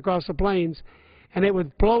winds coming across the plains, and it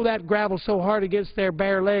would blow that gravel so hard against their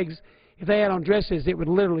bare legs, if they had on dresses, it would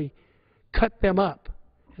literally cut them up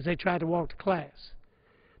as they tried to walk to class.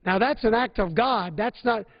 Now, that's an act of God. That's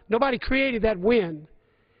not, nobody created that wind.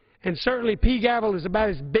 And certainly pea gravel is about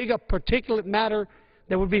as big a particulate matter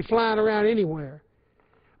that would be flying around anywhere.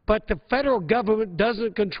 But the federal government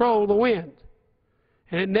doesn't control the wind,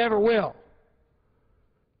 and it never will.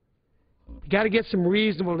 You've got to get some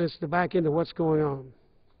reasonableness to back into what's going on.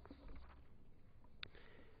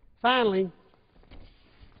 Finally,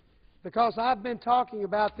 because I've been talking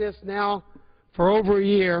about this now for over a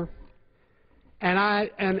year, and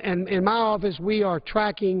in my office we are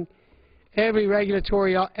tracking every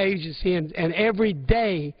regulatory agency, and every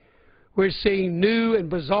day we're seeing new and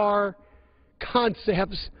bizarre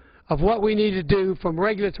concepts of what we need to do from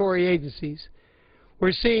regulatory agencies.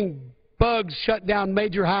 We're seeing bugs shut down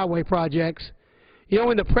major highway projects. You know,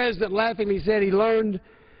 when the President laughingly said he learned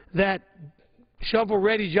that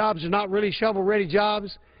shovel-ready jobs are not really shovel-ready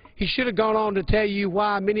jobs, he should have gone on to tell you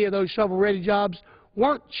why many of those shovel-ready jobs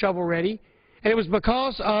weren't shovel-ready, and it was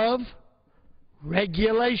because of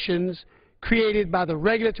regulations created by the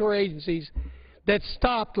regulatory agencies that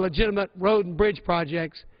stopped legitimate road and bridge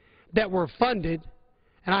projects that were funded.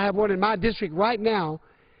 And I have one in my district right now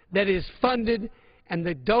that is funded, and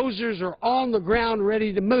the dozers are on the ground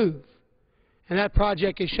ready to move. And that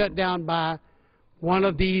project is shut down by one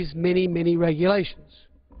of these many, many regulations.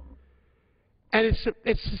 And it's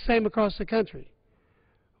the same across the country.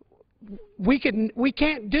 We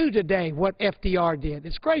can't do today what FDR did.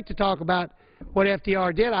 It's great to talk about what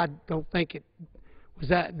FDR did. I don't think it was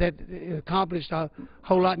that it accomplished a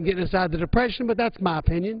whole lot in getting us out of the Depression, but that's my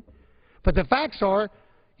opinion. But the facts are,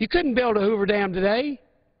 you couldn't build a Hoover Dam today,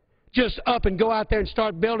 just up and go out there and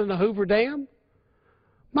start building a Hoover Dam.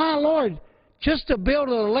 My Lord, just to build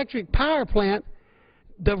an electric power plant,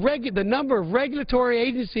 the number of regulatory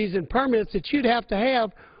agencies and permits that you'd have to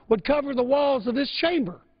have would cover the walls of this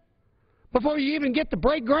chamber before you even get to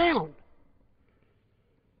break ground.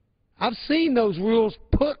 I've seen those rules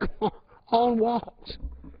put on walls.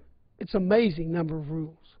 It's an amazing number of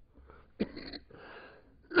rules.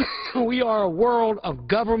 We are a world of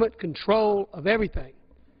government control of everything.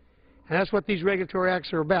 And that's what these regulatory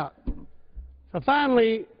acts are about. So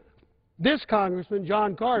finally, this Congressman,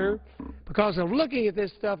 John Carter, because of looking at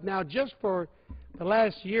this stuff now just for the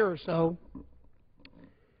last year or so,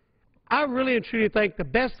 I really and truly think the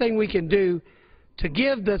best thing we can do to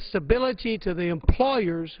give the stability to the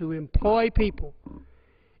employers who employ people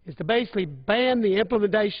is to basically ban the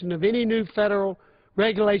implementation of any new federal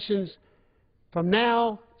regulations from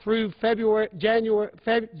now through January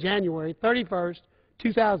 31st,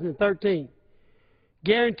 2013.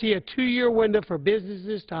 Guarantee a 2-year window for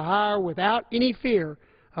businesses to hire without any fear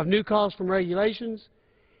of new costs from regulations.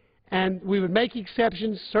 And we would make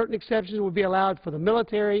exceptions. Certain exceptions would be allowed for the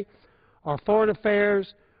military or foreign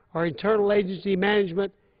affairs or internal agency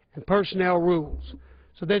management and personnel rules.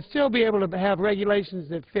 So they'd still be able to have regulations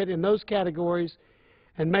that fit in those categories,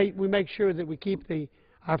 and we make sure that we keep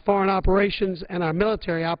our foreign operations and our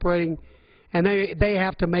military operating, and they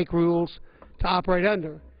have to make rules to operate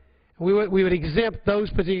under. We would exempt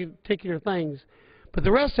those particular things. But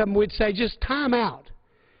the rest of them we'd say just time out.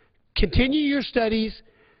 Continue your studies.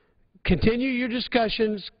 Continue your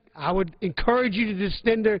discussions. I would encourage you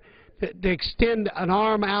to extend an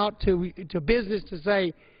arm out to business to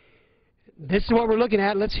say, this is what we're looking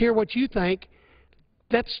at. Let's hear what you think.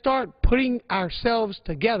 Let's start putting ourselves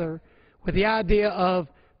together with the idea of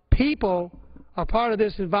people are part of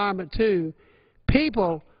this environment too.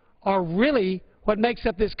 People are really what makes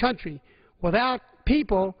up this country. Without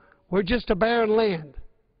people, we're just a barren land.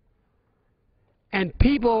 And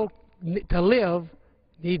people, to live,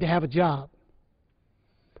 need to have a job.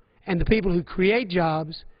 And the people who create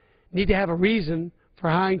jobs need to have a reason for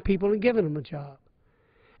hiring people and giving them a job.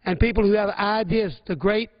 And people who have ideas, the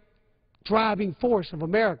great driving force of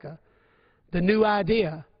America, the new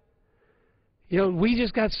idea. You know, we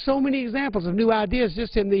just got so many examples of new ideas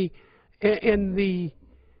just in the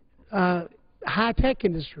high-tech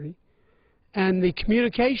industry and the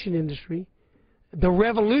communication industry. The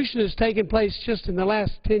revolution has taken place just in the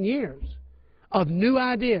last 10 years of new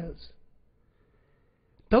ideas.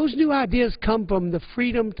 Those new ideas come from the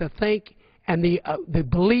freedom to think and the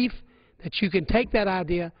belief that you can take that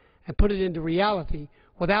idea and put it into reality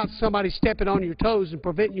without somebody stepping on your toes and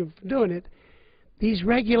preventing you from doing it. These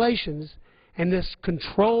regulations and this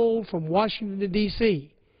control from Washington,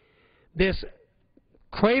 D.C., this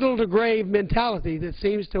cradle-to-grave mentality that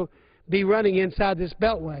seems to be running inside this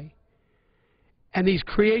beltway, and these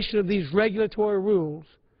creation of these regulatory rules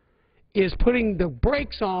is putting the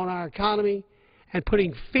brakes on our economy and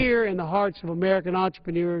putting fear in the hearts of American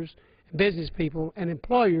entrepreneurs, business people, and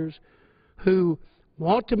employers who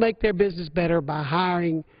want to make their business better by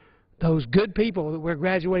hiring those good people that we're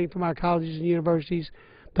graduating from our colleges and universities,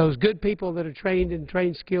 those good people that are trained in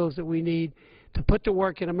trained skills that we need to put to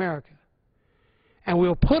work in America. And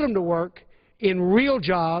we'll put them to work in real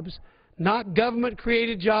jobs, not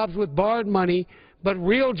government-created jobs with borrowed money, but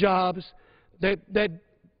real jobs that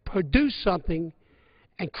produce something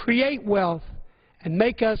and create wealth and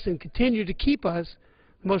make us and continue to keep us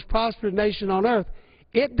the most prosperous nation on earth.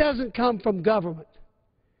 It doesn't come from government.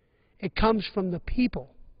 It comes from the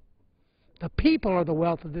people. The people are the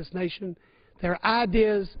wealth of this nation. Their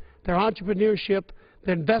ideas, their entrepreneurship,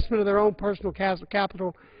 their investment of their own personal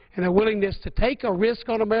capital, and their willingness to take a risk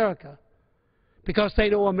on America because they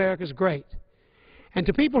know America's great. And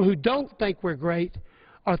to people who don't think we're great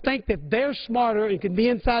or think that they're smarter and can be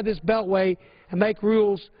inside this beltway and make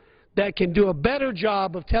rules that can do a better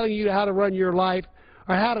job of telling you how to run your life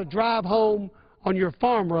or how to drive home on your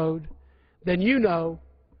farm road, then you know,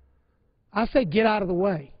 I say get out of the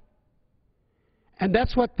way. And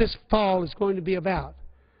that's what this fall is going to be about.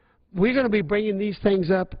 We're going to be bringing these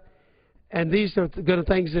things up, and these are the good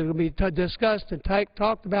things that are going to be discussed and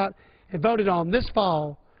talked about and voted on this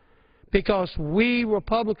fall, because we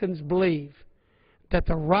Republicans believe that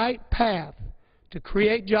the right path to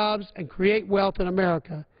create jobs and create wealth in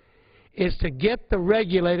America is to get the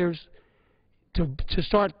regulators to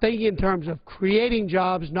start thinking in terms of creating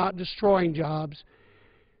jobs, not destroying jobs,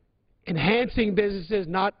 enhancing businesses,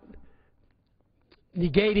 not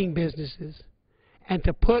negating businesses, and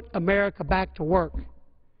to put America back to work.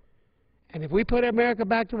 And if we put America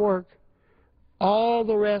back to work, all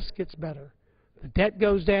the rest gets better. The debt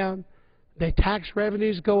goes down, the tax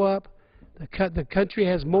revenues go up, the country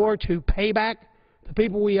has more to pay back the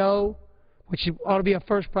people we owe, which ought to be a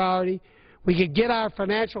first priority. We can get our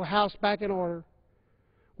financial house back in order.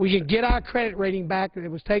 We can get our credit rating back that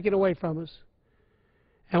was taken away from us.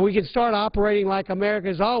 And we can start operating like America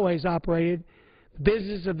has always operated. The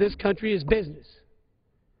business of this country is business.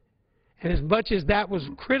 And as much as that was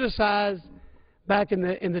criticized back in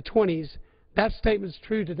the 20s, that statement's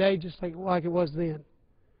true today just like it was then.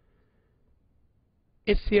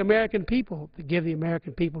 It's the American people that give the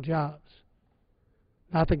American people jobs,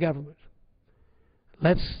 not the government.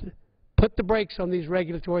 Let's put the brakes on these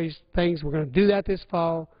regulatory things. We're going to do that this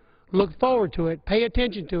fall. Look forward to it. Pay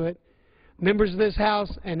attention to it. Members of this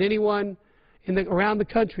House and anyone around the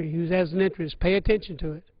country who has an interest, pay attention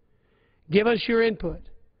to it. Give us your input,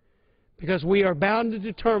 because we are bound and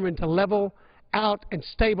determined to level out and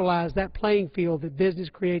stabilize that playing field that business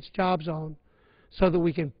creates jobs on, so that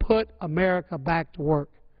we can put America back to work.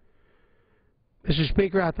 Mr.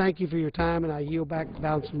 Speaker, I thank you for your time, and I yield back the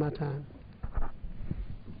balance of my time.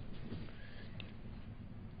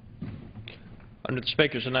 Under the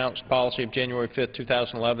Speaker's announced policy of January 5,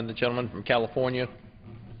 2011, the gentleman from California,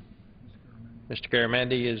 Mr.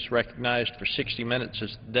 Garamendi, is recognized for 60 minutes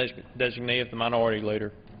as the designee of the Minority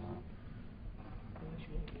Leader.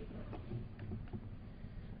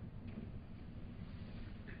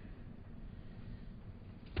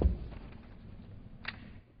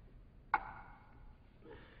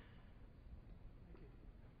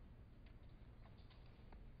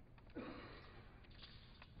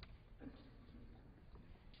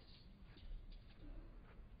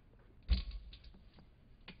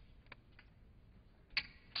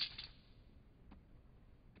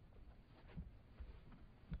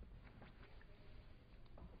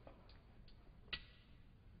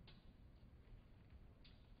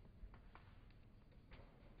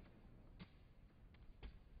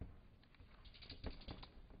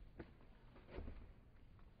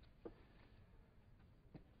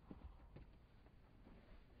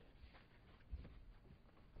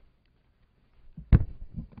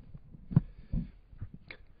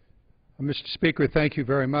 Mr. Speaker, thank you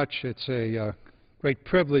very much. It's a great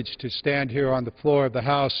privilege to stand here on the floor of the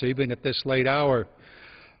House, even at this late hour,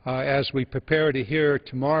 as we prepare to hear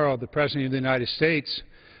tomorrow the President of the United States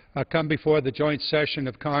come before the joint session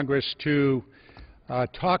of Congress to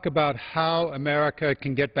talk about how America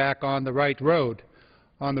can get back on the right road,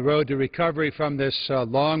 on the road to recovery from this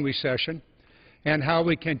long recession, and how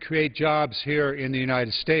we can create jobs here in the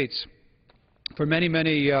United States. For many,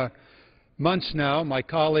 many months now, my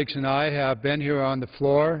colleagues and I have been here on the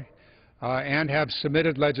floor and have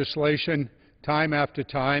submitted legislation time after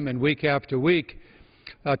time and week after week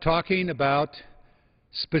talking about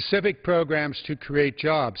specific programs to create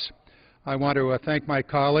jobs. I want to thank my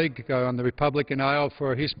colleague on the Republican aisle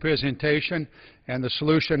for his presentation and the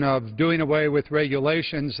solution of doing away with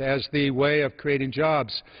regulations as the way of creating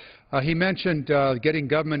jobs. He mentioned getting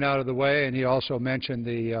government out of the way, and he also mentioned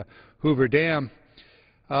the Hoover Dam,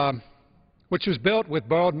 which was built with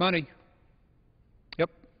borrowed money. Yep,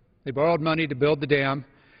 they borrowed money to build the dam,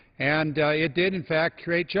 and it did, in fact,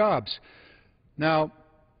 create jobs. Now,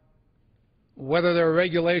 whether there are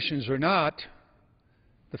regulations or not,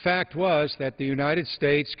 the fact was that the United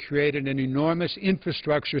States created an enormous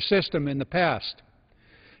infrastructure system in the past.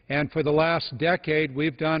 And for the last decade,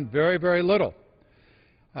 we've done very, very little.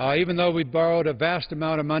 Even though we borrowed a vast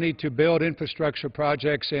amount of money to build infrastructure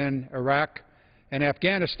projects in Iraq and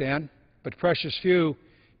Afghanistan, but precious few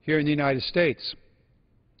here in the United States.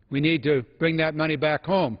 We need to bring that money back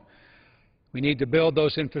home. We need to build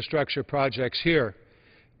those infrastructure projects here.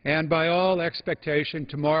 And by all expectation,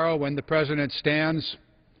 tomorrow when the President stands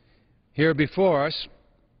here before us,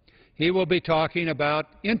 he will be talking about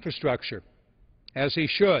infrastructure, as he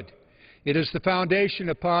should. It is the foundation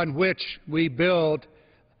upon which we build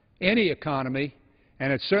any economy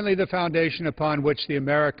and it's certainly the foundation upon which the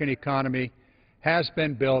American economy has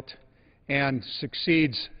been built and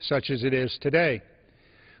succeeds such as it is today.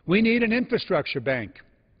 We need an infrastructure bank.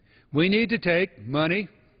 We need to take money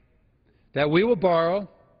that we will borrow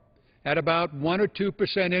at about 1 or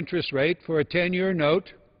 2% interest rate for a 10-year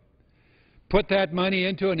note, put that money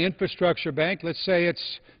into an infrastructure bank, let's say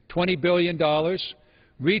it's $20 billion,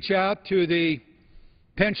 reach out to the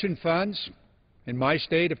pension funds in my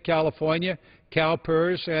state of California,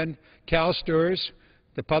 CalPERS and CalSTRS,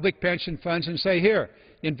 the public pension funds, and say, here,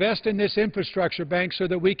 invest in this infrastructure bank so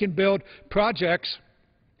that we can build projects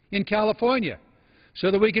in California, so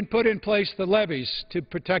that we can put in place the levees to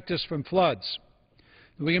protect us from floods.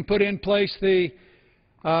 We can put in place the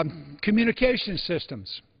communication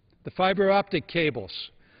systems, the fiber optic cables,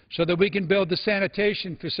 so that we can build the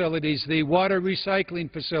sanitation facilities, the water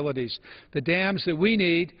recycling facilities, the dams that we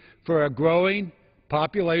need for a growing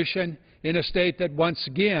population in a state that once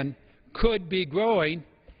again could be growing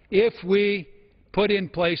if we put in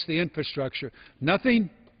place the infrastructure. Nothing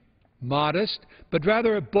modest, but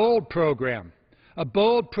rather a bold program. A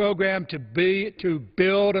bold program to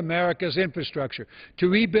build America's infrastructure, to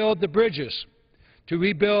rebuild the bridges, to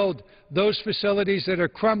rebuild those facilities that are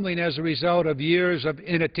crumbling as a result of years of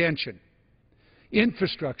inattention.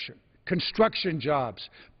 Infrastructure, construction jobs,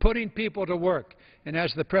 putting people to work. And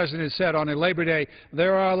as the President said on Labor Day,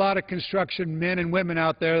 there are a lot of construction men and women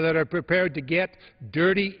out there that are prepared to get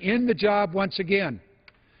dirty in the job once again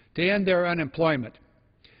to end their unemployment.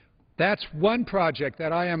 That's one project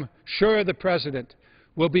that I am sure the President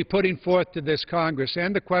will be putting forth to this Congress.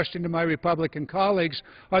 And the question to my Republican colleagues,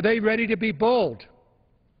 are they ready to be bold?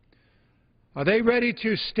 Are they ready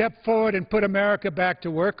to step forward and put America back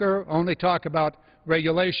to work, or only talk about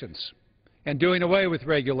regulations and doing away with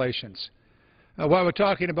regulations? While we're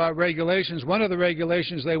talking about regulations, one of the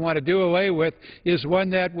regulations they want to do away with is one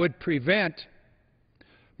that would prevent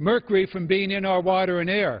mercury from being in our water and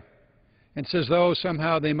air. And it's as though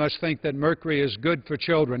somehow they must think that mercury is good for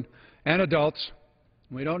children and adults.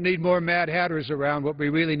 We don't need more Mad Hatters around. What we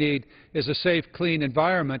really need is a safe, clean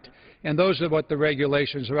environment, and those are what the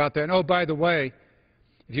regulations are out there. And oh, by the way,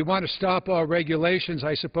 if you want to stop all regulations,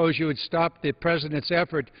 I suppose you would stop the President's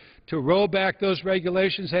effort to roll back those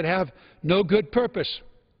regulations that have no good purpose.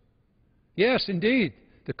 Yes, indeed.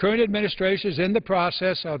 The current administration is in the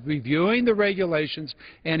process of reviewing the regulations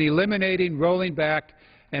and eliminating, rolling back,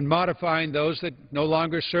 and modifying those that no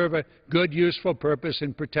longer serve a good, useful purpose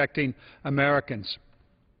in protecting Americans.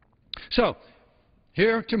 So,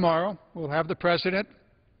 here tomorrow, we'll have the President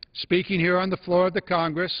speaking here on the floor of the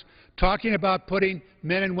Congress, talking about putting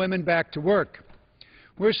men and women back to work.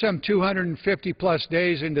 We're some 250-plus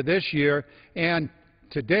days into this year, and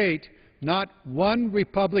to date, not one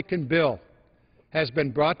Republican bill has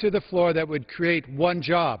been brought to the floor that would create one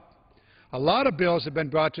job. A lot of bills have been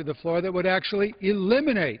brought to the floor that would actually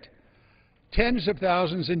eliminate tens of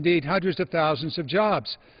thousands, indeed hundreds of thousands of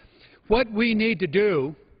jobs. What we need to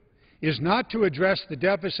do is not to address the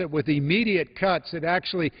deficit with immediate cuts that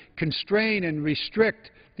actually constrain and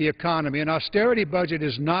restrict the economy. An austerity budget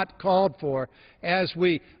is not called for as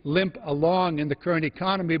we limp along in the current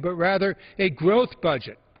economy, but rather a growth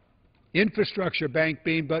budget. Infrastructure bank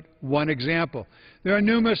being but one example. There are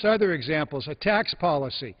numerous other examples. A tax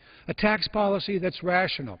policy that's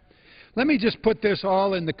rational. Let me just put this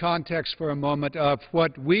all in the context for a moment of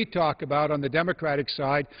what we talk about on the Democratic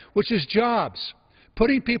side, which is jobs,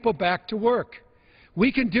 putting people back to work.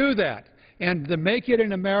 We can do that. And the Make It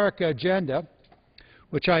in America agenda,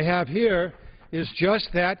 which I have here, is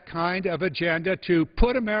just that kind of agenda to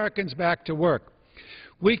put Americans back to work.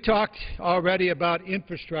 We talked already about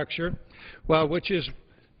infrastructure, well, which is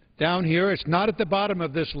down here. It's not at the bottom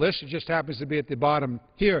of this list. It just happens to be at the bottom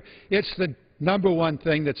here. It's the number one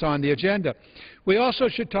thing that's on the agenda. We also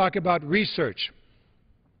should talk about research.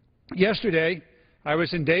 Yesterday, I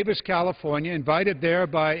was in Davis, California, invited there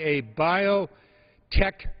by a biotech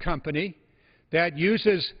company that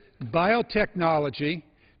uses biotechnology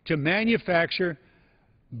to manufacture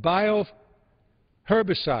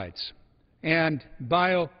bioherbicides and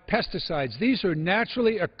biopesticides. These are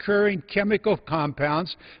naturally occurring chemical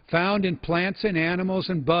compounds found in plants and animals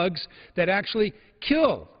and bugs that actually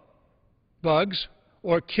kill bugs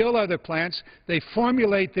or kill other plants. They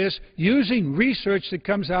formulate this using research that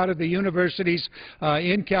comes out of the universities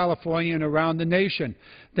in California and around the nation.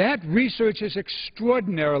 That research is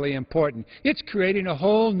extraordinarily important. It's creating a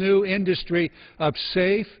whole new industry of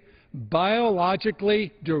safe,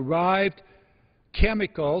 biologically derived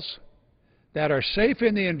chemicals that are safe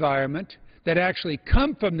in the environment, that actually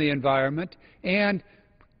come from the environment, and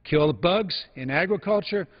kill bugs in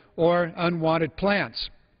agriculture or unwanted plants.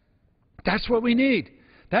 That's what we need.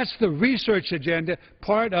 That's the research agenda,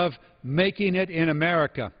 part of making it in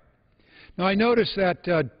America. Now, I notice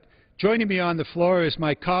that joining me on the floor is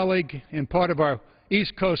my colleague and part of our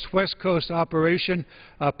East Coast, West Coast operation,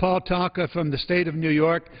 Paul Tonka from the state of New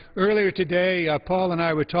York. Earlier today, Paul and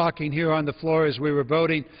I were talking here on the floor as we were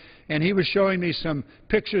voting, and he was showing me some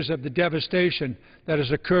pictures of the devastation that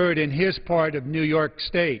has occurred in his part of New York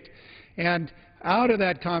State. And out of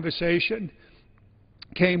that conversation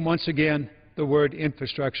came once again the word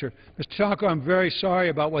infrastructure. Mr. Tonka, I'm very sorry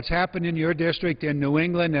about what's happened in your district in New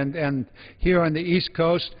England and here on the East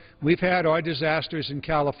Coast. We've had our disasters in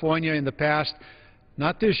California in the past.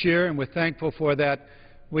 Not this year, and we're thankful for that.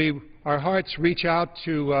 Our hearts reach out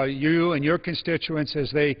to you and your constituents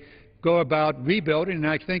as they go about rebuilding, and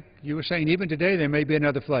I think you were saying even today there may be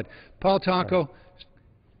another flood. Paul Tonko,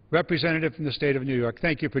 representative from the state of New York,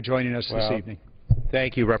 thank you for joining us this evening.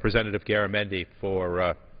 Thank you, Representative Garamendi,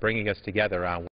 for bringing us together on